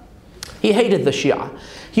Shia, he hated the Shia.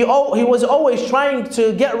 He was always trying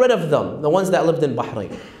to get rid of them, the ones that lived in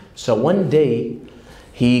Bahrain. So one day,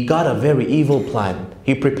 he got a very evil plan.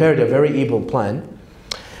 He prepared a very evil plan.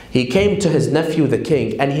 He came to his nephew, the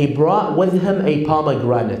king, and he brought with him a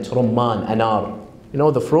pomegranate, rumman, anar. You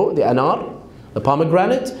know the fruit, the anar, the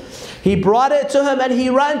pomegranate? He brought it to him and he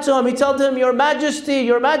ran to him. He told him, Your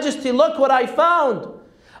Majesty, look what I found.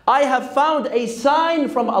 I have found a sign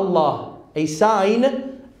from Allah. A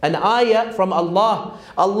sign, an ayah from Allah.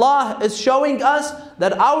 Allah is showing us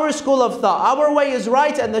that our school of thought, our way is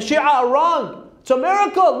right and the Shia are wrong. It's a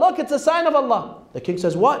miracle. Look, it's a sign of Allah. The king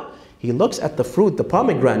says, what? He looks at the fruit, the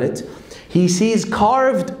pomegranate. He sees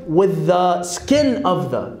carved with the skin of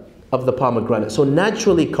the pomegranate. So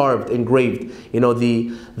naturally carved, engraved.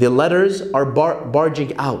 The letters are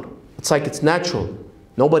barging out. It's like it's natural.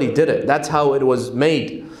 Nobody did it. That's how it was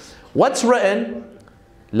made. What's written?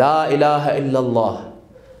 La ilaha illallah.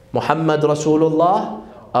 Muhammad Rasulullah,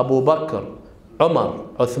 Abu Bakr, Umar,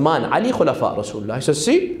 Uthman, Ali Khulafa Rasulullah. He says,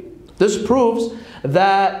 see, this proves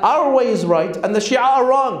that our way is right and the Shia are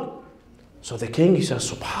wrong. So the king, he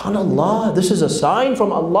says, SubhanAllah, this is a sign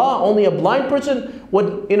from Allah. Only a blind person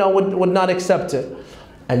would not accept it.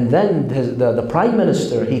 And then the prime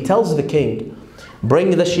minister, he tells the king, bring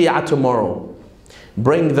the Shia tomorrow.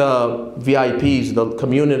 Bring the VIPs, the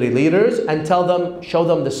community leaders, and tell them, show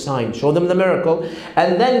them the sign, show them the miracle,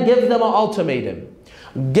 and then give them an ultimatum.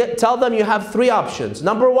 Tell them you have three options.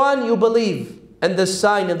 Number one, you believe in this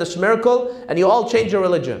sign, in this miracle, and you all change your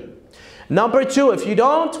religion. Number two, if you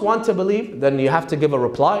don't want to believe, then you have to give a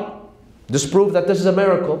reply. Disprove that this is a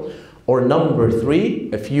miracle. Or number three,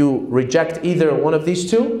 if you reject either one of these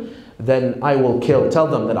two, then I will kill. Tell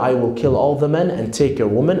them that I will kill all the men and take your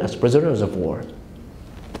women as prisoners of war.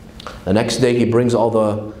 The next day he brings all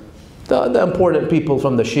the important people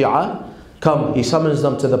from the Shia. Come, he summons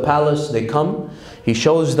them to the palace, they come. He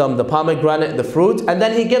shows them the pomegranate, the fruit, and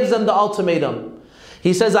then he gives them the ultimatum.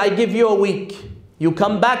 He says, I give you a week. You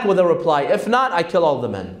come back with a reply. If not, I kill all the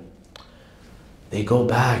men. They go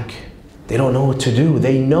back. They don't know what to do.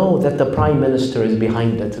 They know that the prime minister is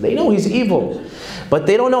behind it. They know he's evil. But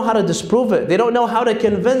they don't know how to disprove it. They don't know how to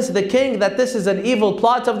convince the king that this is an evil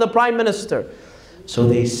plot of the prime minister. So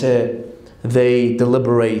they sit, they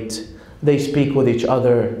deliberate, they speak with each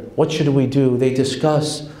other. What should we do? They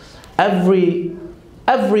discuss every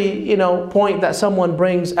point that someone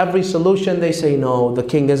brings, every solution. They say, no, the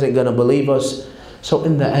king isn't going to believe us. So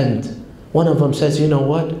in the end, one of them says, you know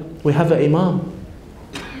what? We have an imam.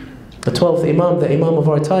 The 12th imam, the imam of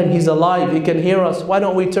our time, he's alive, he can hear us. Why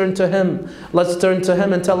don't we turn to him? Let's turn to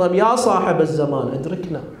him and tell him, Ya sahib al-zaman,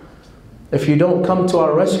 adrikna. If you don't come to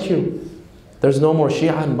our rescue, there's no more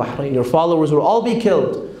Shia in Bahrain. Your followers will all be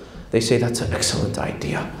killed. They say, that's an excellent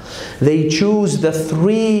idea. They choose the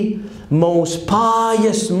three most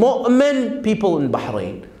pious mu'min people in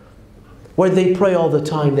Bahrain, where they pray all the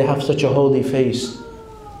time. They have such a holy face.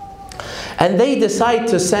 And they decide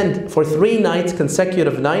to send for 3 nights,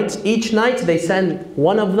 consecutive nights. Each night they send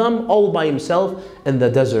one of them all by himself in the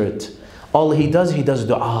desert. All he does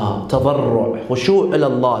dua, tadarru', khushu' ila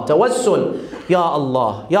Allah, tawassul, Ya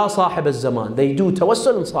Allah, Ya Sahib al-Zaman. They do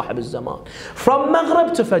tawassul in Sahib al-Zaman. From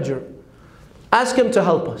Maghrib to Fajr. Ask him to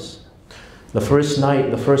help us. The first night,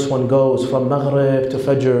 the first one goes from Maghrib to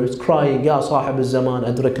Fajr, is crying, Ya Sahib al-Zaman,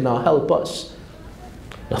 adrikna, help us.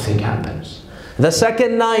 Nothing happens. The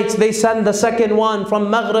second night, they send the second one from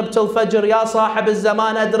Maghrib till Fajr, Ya Sahib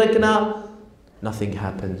al-Zaman, adrikna. Nothing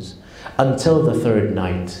happens. Until the third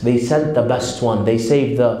night, they sent the best one. They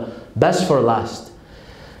saved the best for last.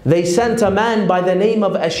 They sent a man by the name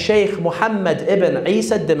of Sheikh Muhammad ibn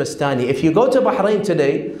Isa al-Dimastani. If you go to Bahrain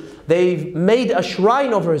today, they've made a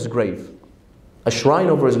shrine over his grave. A shrine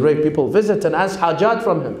over his grave. People visit and ask hajat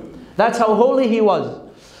from him. That's how holy he was.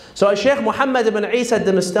 So Sheikh Muhammad ibn Isa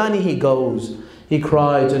al-Dimastani, he goes. He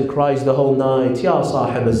cries and cries the whole night. Ya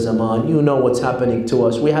Sahib al-Zaman, you know what's happening to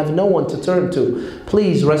us. We have no one to turn to.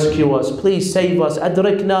 Please rescue us. Please save us.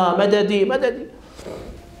 Adrikna, madadi, madadi.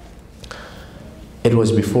 It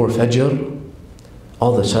was before Fajr.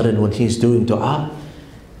 All of a sudden when he's doing dua,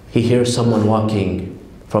 he hears someone walking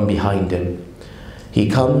from behind him. He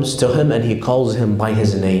comes to him and he calls him by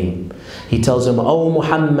his name. He tells him, Oh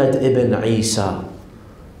Muhammad ibn Isa,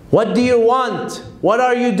 what do you want? What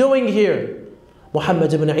are you doing here?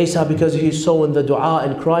 Muhammad ibn Isa, because he's so in the dua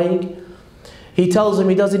and crying, he tells him,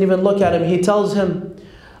 he doesn't even look at him, he tells him,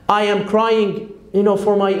 I am crying,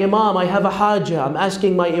 for my imam, I have a hajah, I'm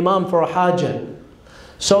asking my imam for a hajah.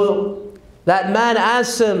 So that man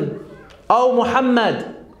asks him, Oh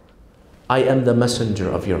Muhammad, I am the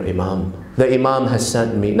messenger of your imam. The imam has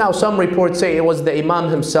sent me. Now some reports say it was the imam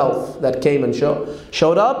himself that came and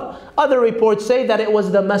showed up. Other reports say that it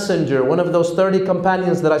was the messenger, one of those 30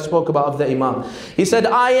 companions that I spoke about of the imam. He said,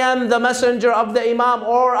 I am the messenger of the imam,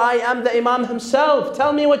 or I am the imam himself.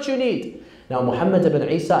 Tell me what you need. Now Muhammad ibn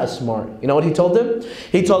Isa is smart. You know what he told him?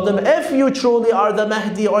 He told him, if you truly are the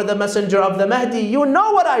Mahdi or the messenger of the Mahdi, you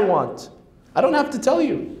know what I want. I don't have to tell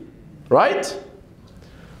you. Right?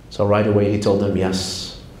 So right away he told them,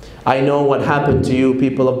 yes. I know what happened to you,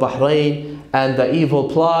 people of Bahrain, and the evil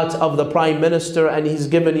plot of the Prime Minister, and he's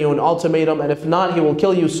given you an ultimatum, and if not, he will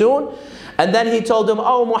kill you soon. And then he told him,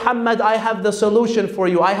 Oh Muhammad, I have the solution for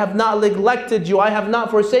you. I have not neglected you. I have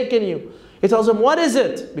not forsaken you. He tells him, what is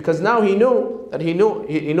it? Because now he knew that he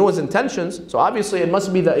knew his intentions. So obviously it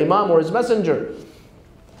must be the imam or his messenger.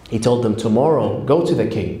 He told them, tomorrow, go to the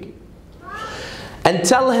king and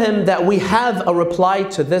tell him that we have a reply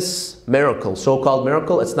to this miracle, so-called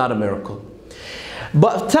miracle. It's not a miracle.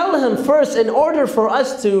 But tell him first, in order for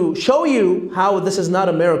us to show you how this is not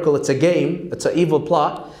a miracle, it's a game, it's an evil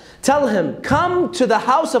plot, tell him, come to the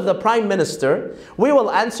house of the Prime Minister, we will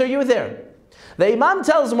answer you there. The Imam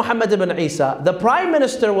tells Muhammad ibn Isa, the Prime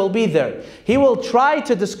Minister will be there. He will try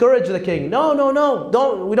to discourage the king. No,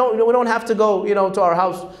 we don't have to go, to our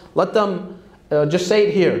house. Let them just say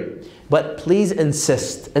it here. But please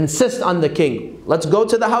insist on the king. Let's go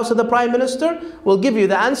to the house of the Prime Minister. We'll give you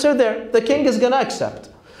the answer there. The king is going to accept.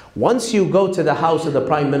 Once you go to the house of the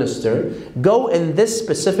Prime Minister, go in this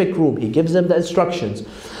specific room. He gives them the instructions.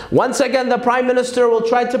 Once again, the Prime Minister will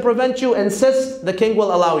try to prevent you. Insist, the king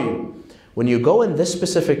will allow you. When you go in this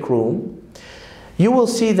specific room, you will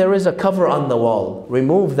see there is a cover on the wall.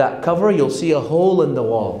 Remove that cover, you'll see a hole in the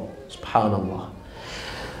wall. Subhanallah.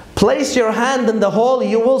 Place your hand in the hole,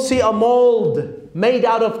 you will see a mold made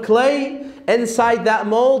out of clay. Inside that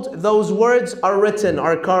mold, those words are written,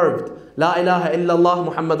 are carved. La ilaha illallah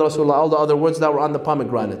Muhammad Rasulullah, all the other words that were on the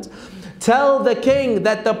pomegranate. Tell the king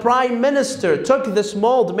that the Prime Minister took this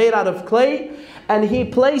mold made out of clay and he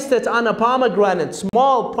placed it on a pomegranate,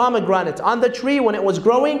 small pomegranate, on the tree when it was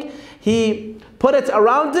growing. He put it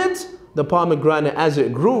around it. The pomegranate, as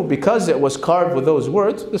it grew, because it was carved with those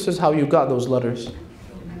words, this is how you got those letters.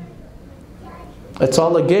 It's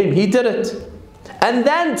all a game. He did it. And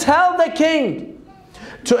then tell the king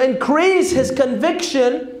to increase his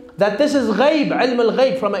conviction that this is ghaib, ilm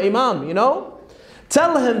al-ghaib from an imam,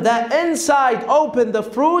 Tell him that inside, open the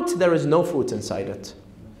fruit, there is no fruit inside it.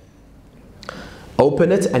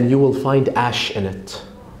 Open it and you will find ash in it.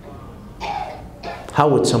 How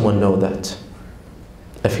would someone know that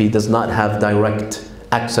if he does not have direct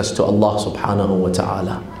access to Allah subhanahu wa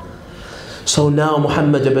ta'ala? So now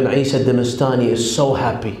Muhammad ibn Isa al-Dimastani is so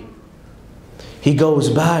happy. He goes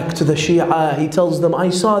back to the Shia. He tells them, I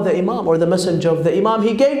saw the Imam or the messenger of the Imam.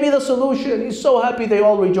 He gave me the solution. He's so happy. They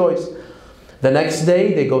all rejoice. The next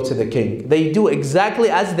day they go to the king. They do exactly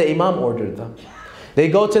as the Imam ordered them. They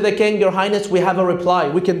go to the king, Your Highness, we have a reply.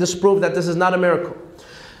 We can disprove that this is not a miracle.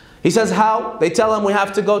 He says, how? They tell him, we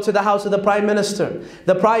have to go to the house of the Prime Minister.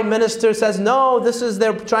 The Prime Minister says, no,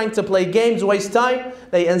 they're trying to play games, waste time.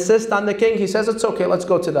 They insist on the king. He says, it's okay, let's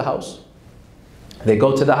go to the house. They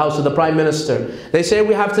go to the house of the Prime Minister. They say,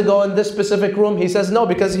 we have to go in this specific room. He says, no,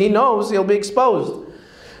 because he knows he'll be exposed.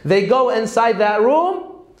 They go inside that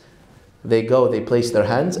room. They place their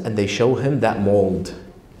hands and they show him that mold.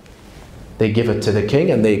 They give it to the king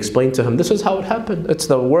and they explain to him, this is how it happened. It's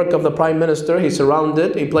the work of the Prime Minister. He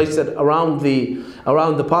surrounded, he placed it around the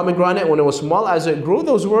pomegranate. When it was small, as it grew,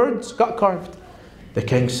 those words got carved. The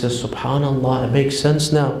king says, subhanallah, it makes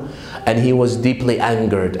sense now. And he was deeply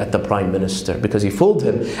angered at the Prime Minister because he fooled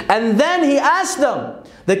him. And then he asked them,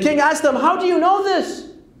 the king asked them, how do you know this?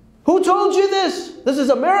 Who told you this? This is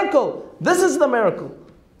a miracle. This is the miracle,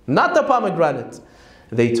 not the pomegranate.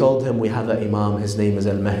 They told him, we have an imam, his name is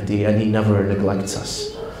Al-Mahdi, and he never neglects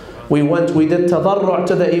us. We did tadarru'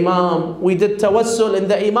 to the imam, we did tawassul in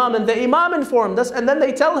the imam, and the imam informed us, and then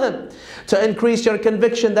they tell him, to increase your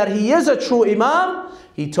conviction that he is a true imam,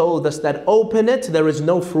 he told us that open it, there is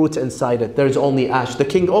no fruit inside it, there is only ash. The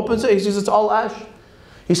king opens it, he says it's all ash.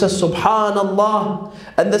 He says, subhanallah.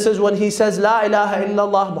 And this is when he says, la ilaha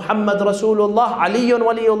illallah, Muhammad Rasulullah, Aliyun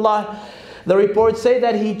Waliyullah. The reports say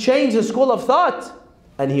that he changed his school of thought.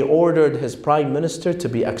 And he ordered his Prime Minister to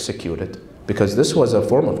be executed. Because this was a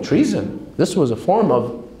form of treason. This was a form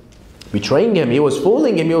of betraying him. He was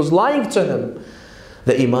fooling him. He was lying to him.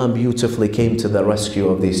 The Imam beautifully came to the rescue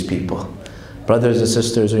of these people. Brothers and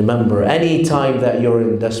sisters, remember, any time that you're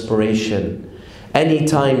in desperation, any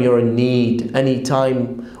time you're in need, any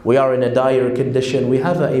time we are in a dire condition, we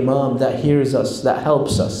have an Imam that hears us, that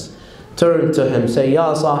helps us. Turn to him, say,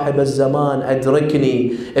 Ya Sahib al-Zaman,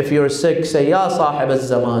 adrikni. If you're sick, say, Ya Sahib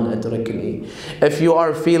al-Zaman, adrikni. If you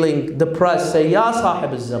are feeling depressed, say, Ya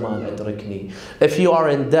Sahib al-Zaman, adrikni. If you are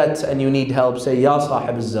in debt and you need help, say, Ya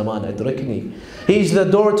Sahib al-Zaman, adrikni. He's the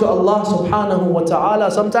door to Allah subhanahu wa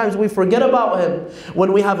ta'ala. Sometimes we forget about him.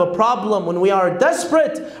 When we have a problem, when we are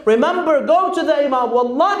desperate, remember, go to the Imam.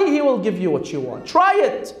 Wallahi, he will give you what you want. Try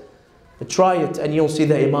it. Try it and you'll see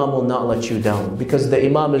the Imam will not let you down, because the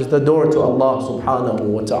Imam is the door to Allah subhanahu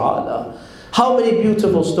wa ta'ala. How many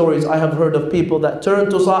beautiful stories I have heard of people that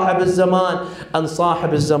turned to Sahib al-Zaman and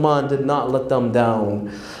Sahib al-Zaman did not let them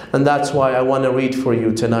down. And that's why I want to read for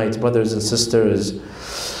you tonight, brothers and sisters.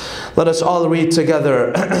 Let us all read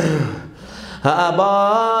together.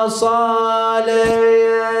 Aba Salih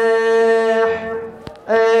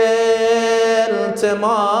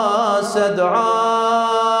iltimas ad'a.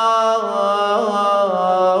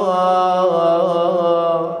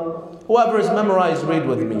 Whoever is memorized, read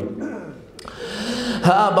with me.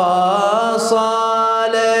 Aba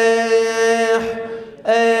Salih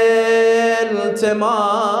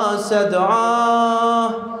iltimas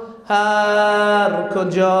ad'a. Har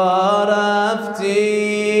kuja rafti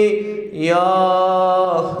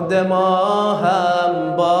yad ma ham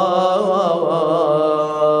bash.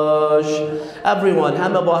 Everyone,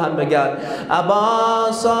 hamma ba ham began.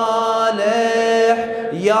 Aba Salih,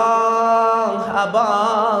 ya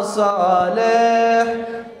Aba Salih,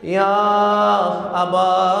 ya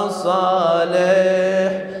Aba Salih,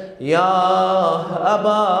 ya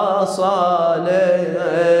Aba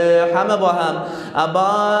Salih. Hamma ba ham. Aba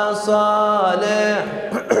Salih,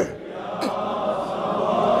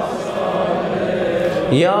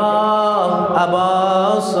 ya Aba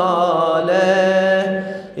Salih,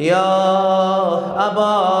 ya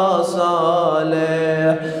Aba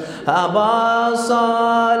Salih. Aba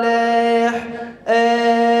Salih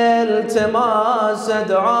iltimas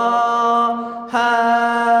ad'a.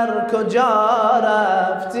 Har kuja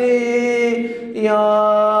rafti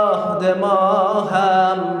yad ma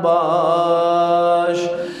ham bash.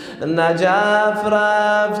 Najaf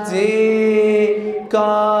rafti,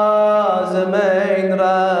 Qazwini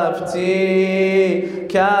rafti,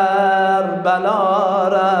 Karbala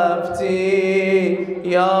rafti,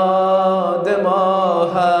 yad ma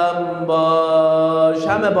ham bash.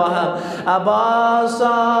 Hame ba ham. Aba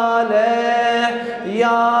Salih,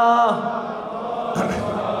 ya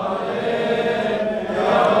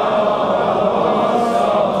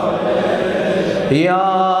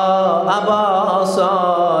Aba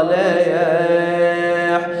Salih,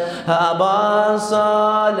 Aba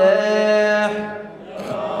Salih,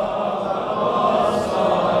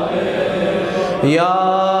 Ya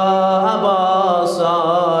Aba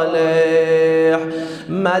Salih.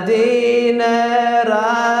 Medine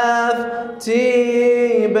rafti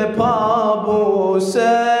be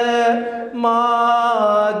pabuse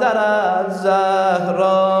Madar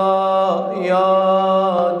az-Zahra,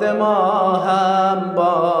 yad ma ham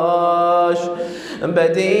bash. به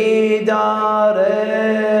دیدار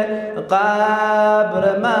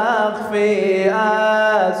وقتی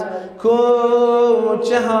از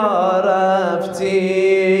کوچه ها رفتی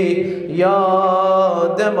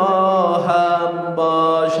یاد ما هم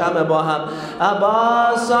باش. همه با هم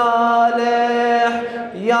ابا صالح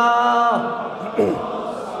یا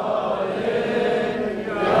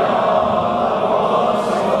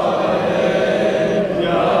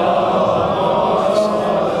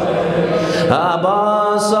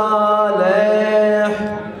ابا صالح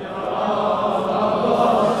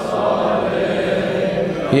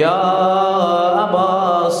یا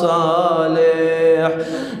ابا صالح.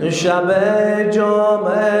 شب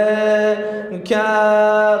جمعه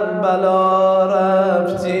کربلا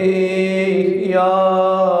رفتی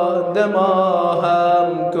یاد ما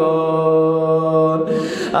هم کن.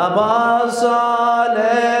 ابا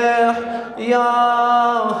صالح یا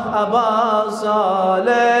ابا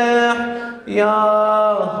صالح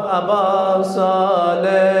یا ابا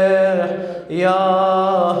صالح یا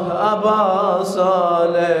ابا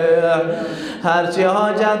صالح. هرچی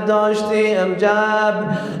حاجت داشتی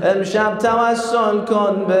امشب توسل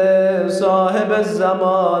کن به صاحب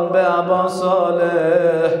زمان، به ابا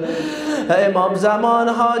صالح. امام زمان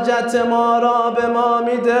حاجت ما را به ما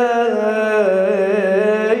میده،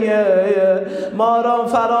 ما را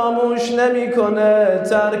فراموش نمیکنه،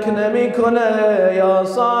 ترک نمیکنه. یا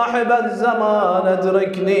صاحب الزمان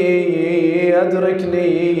ادرکنی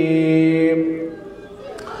ادرکنی.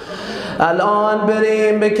 الان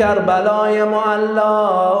بریم به کربلای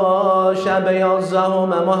معلا، شب 11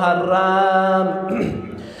 محرم.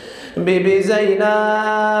 بی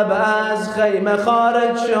زینب از خیمه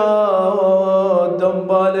خارج شد،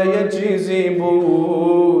 دنبال یه چیزی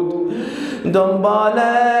بود، دنبال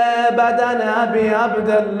بدن ابی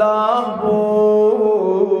عبدالله بود.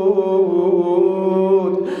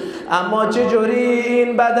 اما چجوری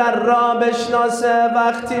این بدن را بشناسه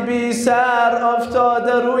وقتی بی سر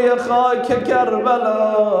افتاده روی خاک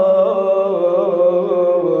کربلا؟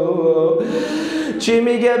 چی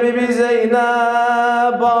میگه بی بی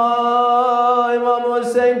زینب با امام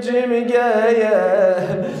حسین؟ چی میگه؟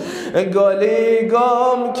 گلی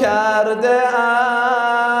گم کرده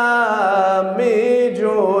ام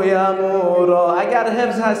میجویم او را. اگر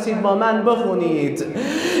حفظ هستید با من بخونید.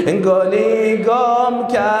 گلی گم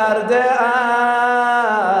کرده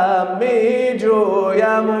ام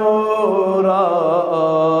میجویم او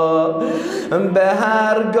را، به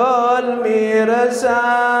هر گل میرسم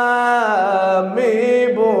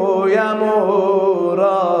میبویم او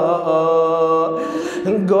را.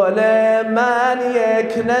 گل من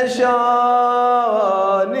یک نشانی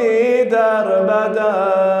در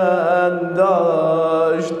بدن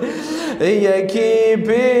داشت، یکی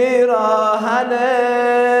پیراهن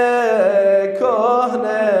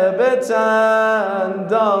کهنه به تن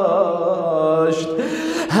داشت.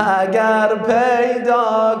 اگر پیدا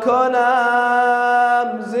کنم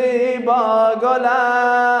زیبا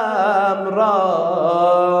گلم را،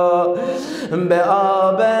 به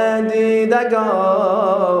آب دیدگان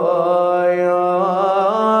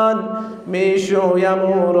میشویم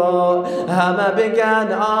او را. همه بگن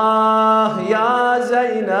آه یا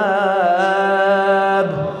زینب،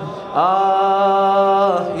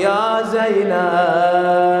 آه یا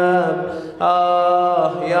زینب،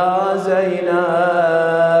 آه یا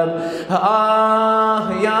زینب، آه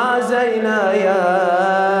یا زینب،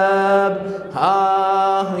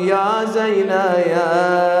 آه یا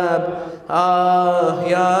زینب، آه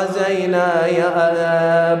یا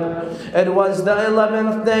زینب. It was the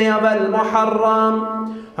 11th day of Al-Muhrram.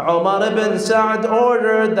 Umar ibn Sa'd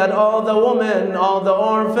ordered that all the women, all the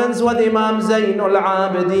orphans with Imam Zainul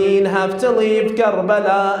Abidin have to leave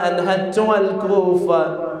Karbala and head to Al-Kufa.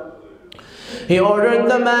 He ordered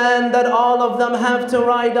the men that all of them have to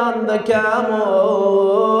ride on the camels.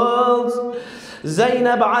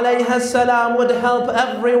 Zainab alayha salam would help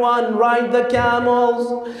everyone ride the camels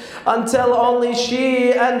until only she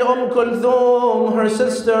and Kulthum, her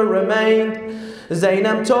sister, remained.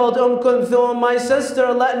 Zainab told Kulthum, my sister,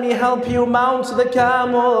 let me help you mount the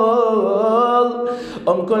camel.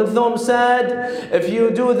 Kulthum said, if you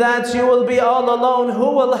do that, you will be all alone. Who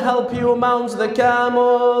will help you mount the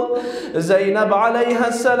camel? Zainab alayha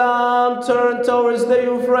salam turned towards the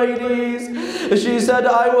Euphrates. She said,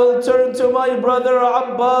 I will turn to my brother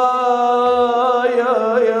Abbas.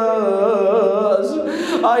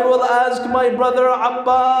 I will ask my brother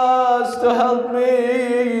Abbas to help me.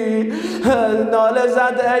 ناله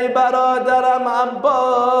زد ای برادرم عباس،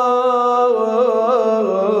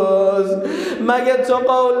 مگه تو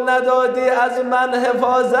قول ندادی از من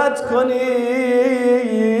حفاظت کنی؟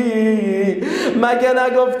 مگه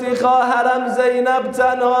نگفتی خواهرم زینب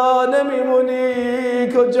تنها نمیمونی؟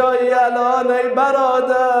 کجایی الان ای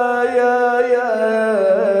برادر؟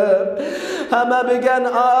 همه بگن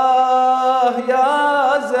آه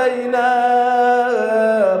یا زینب،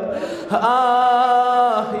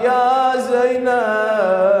 آه یا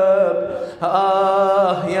زینب،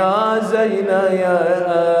 آه یا زینب.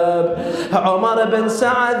 Umar ibn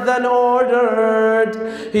Sa'ad then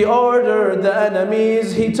he ordered the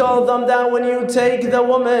enemies, he told them that when you take the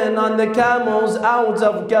women on the camels out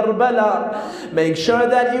of Karbala, make sure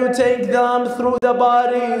that you take them through the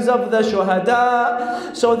bodies of the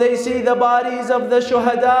shuhada, so they see the bodies of the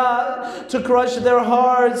shuhada, to crush their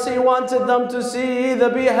hearts. He wanted them to see the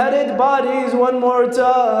beheaded bodies one more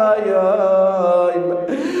time.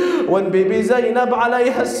 When Bibi Zainab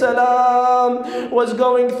alayha salam was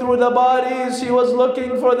going through the bodies, she was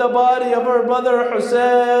looking for the body of her brother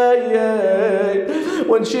Hussein.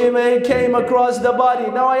 When she came across the body,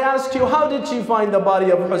 now I ask you, how did she find the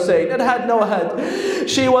body of Hussein? It had no head.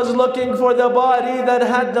 She was looking for the body that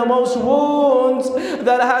had the most wounds,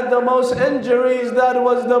 that had the most injuries. That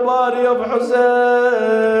was the body of Hussein.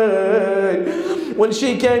 When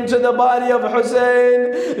she came to the body of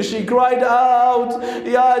Hussein, she cried out,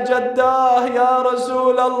 Ya Jaddah, Ya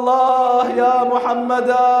Rasul Allah, Ya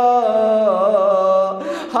Muhammadia,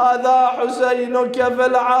 هذا حسينك في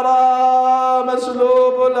العرى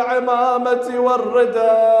مسلوب العمامة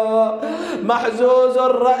والرداء محزوز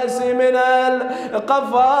الرأس من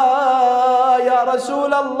القفا. Ya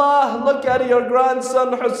Rasul Allah, look at your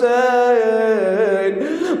grandson Hussein.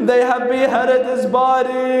 They have beheaded his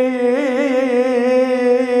body.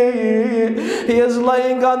 He is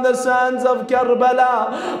lying on the sands of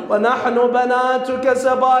Karbala. وَنَحْنُ بَنَاتُكَ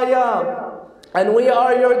سَبَايَا, and we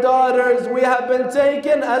are your daughters. We have been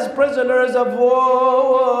taken as prisoners of war.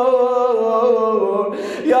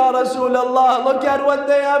 Ya Rasulullah, look at what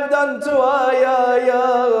they have done to us.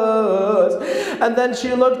 And then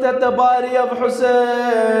she looked at the body of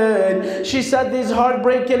Hussein. She said these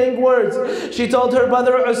heartbreaking words. She told her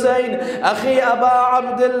brother Hussein, أخي أبا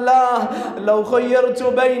عبد الله, لو خيرت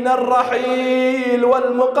بين الرحيل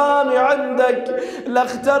والمقام عندك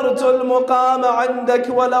لاخترت المقام عندك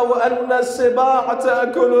ولو أن السباع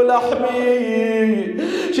تأكل لحمي.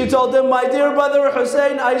 She told him, my dear brother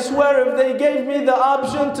Hussein, I swear if they gave me the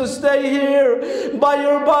option to stay here by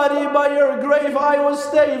your body, by your grave, I will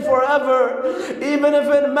stay forever. Even if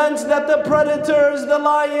it meant that the predators, the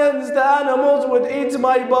lions, the animals would eat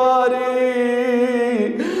my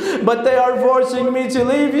body. But they are forcing me to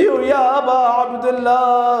leave you, Ya Aba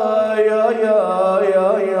Abdullah, ya.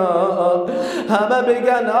 همه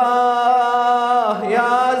بگن آه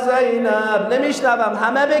یا زینب. نمیشنوم،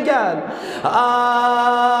 همه بگن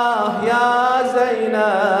آه یا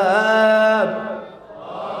زینب.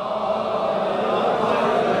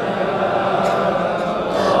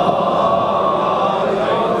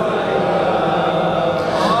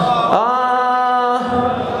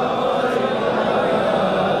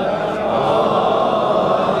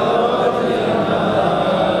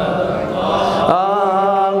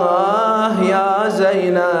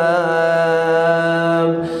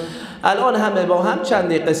 الان همه با هم چند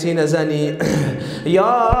دقیقه سینه زنی.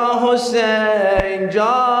 یا حسین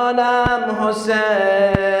جانم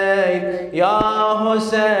حسین، یا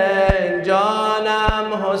حسین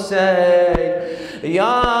جانم حسین،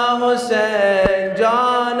 یا حسین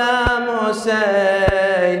جانم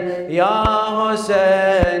حسین، یا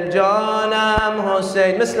حسین جانم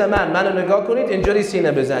حسین. مثل منو نگاه کنید، اینجوری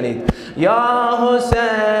سینه بزنید. یا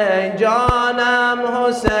حسین جانم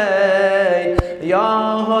حسین،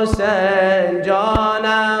 یا حسین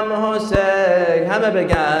جانم حسین. همه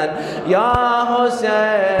بگن یا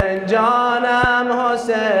حسین جانم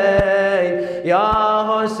حسین، یا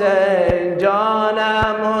حسین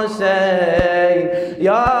جانم حسین،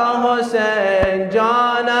 یا حسین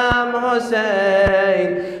جانم حسین،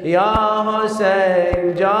 یا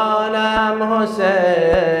حسین جانم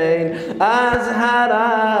حسین. از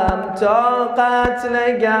حرم تا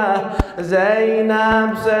قتلگه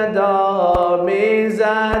زینب صدا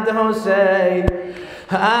میزد حسین.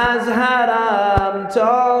 از حرم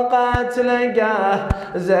تا قتلگه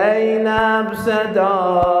زینب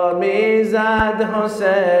صدا میزد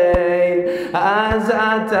حسین. از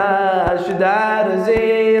آتش در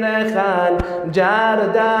زیر خنجر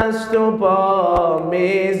دست و پا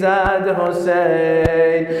میزد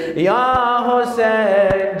حسین. یا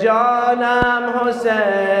حسین جانم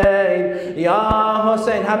حسین، یا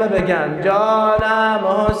حسین. همه بگن جانم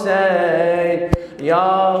حسین،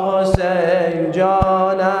 یا حسین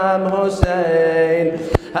جانم حسین.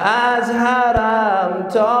 از حرم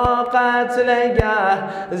تا قتلگه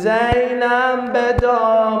زینب به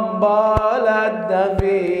دنبالت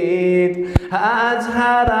دوید. از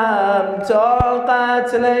حرم تا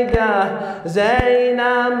قتلگه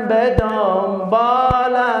زینم به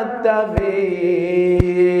دنبالت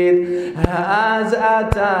دوید از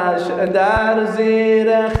آتش در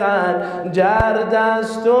زیر خنجر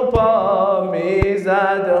دست و پا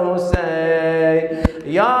میزد حسین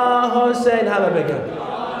یا حسین همه بگم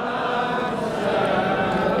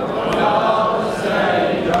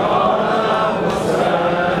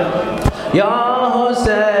یا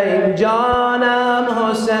حسین جانم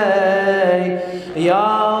حسین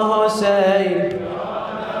یا حسین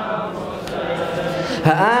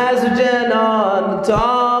از جنان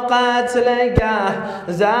تا قتلگه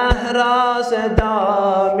زهرا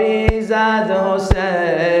صدا میزد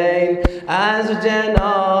حسین از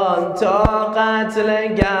جنان تا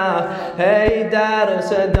قتلگه حیدر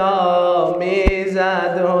صدا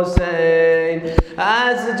میزد حسین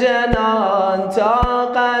از جنان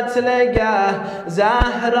تا قتلگه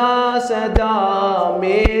زهرا صدا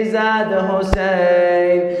میزد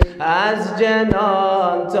حسین از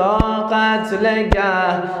جنان تا قتلگه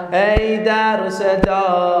حیدر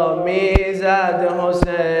صدا میزد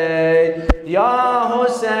حسین یا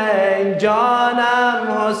حسین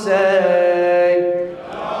جانم حسین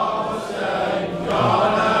یا حسین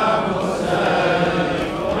جانم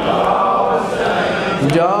حسین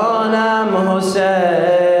جانم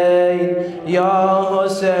حسین یا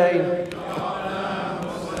حسین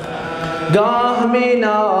گاه می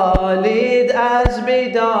نالید از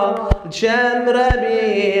بیداد شمر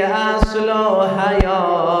بی اصل و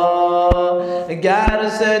حیا گر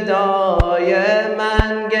صدای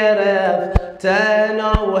من گرفت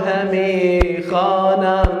نوحه می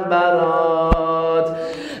خوانم برات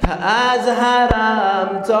از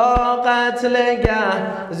حرم تا قتلگه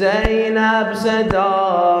زینب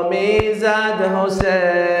صدا میزد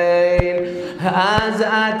حسین از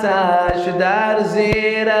آتش در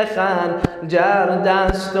زیر خنجر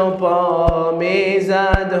دست و پا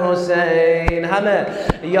میزد حسین همه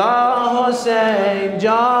یا حسین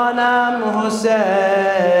جانم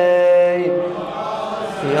حسین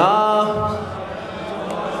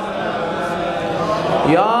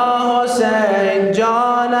یا حسین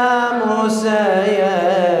جانم حسین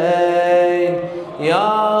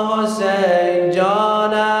یا حسین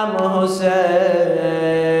جانم حسین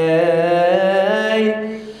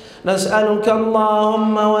نسألك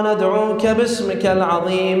اللهم وندعوك باسمك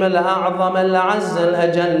العظيم الأعظم الأعز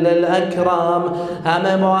الأجل الأكرم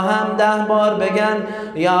همه با هم 10 بار بگن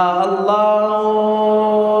یا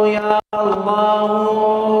الله یا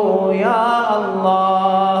الله یا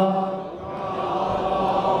الله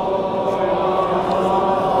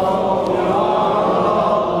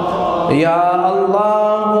یا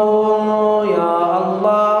الله یا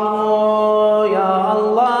الله یا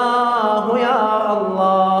الله یا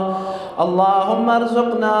الله اللهم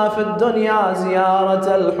ارزقنا في الدنيا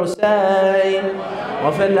زيارة الحسين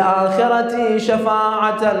وفي الآخرة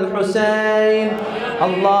شفاعة الحسين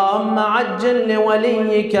اللهم عجل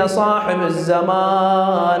لوليك صاحب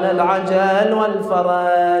الزمان العجل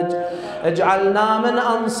والفرج اجعلنا من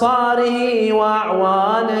أنصاره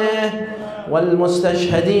وأعوانه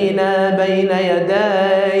والمستشهدين بين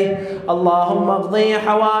يديه اللهم اقضي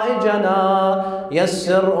حوائجنا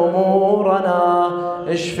يسر أمورنا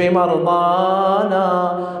اشف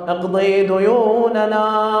مرضانا اقضي ديوننا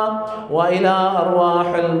وإلى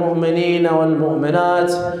أرواح المؤمنين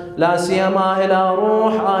والمؤمنات لا سيما إلى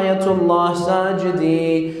روح آية الله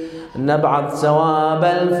ساجدي نبعث ثواب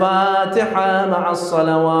الفاتحة مع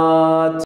الصلوات.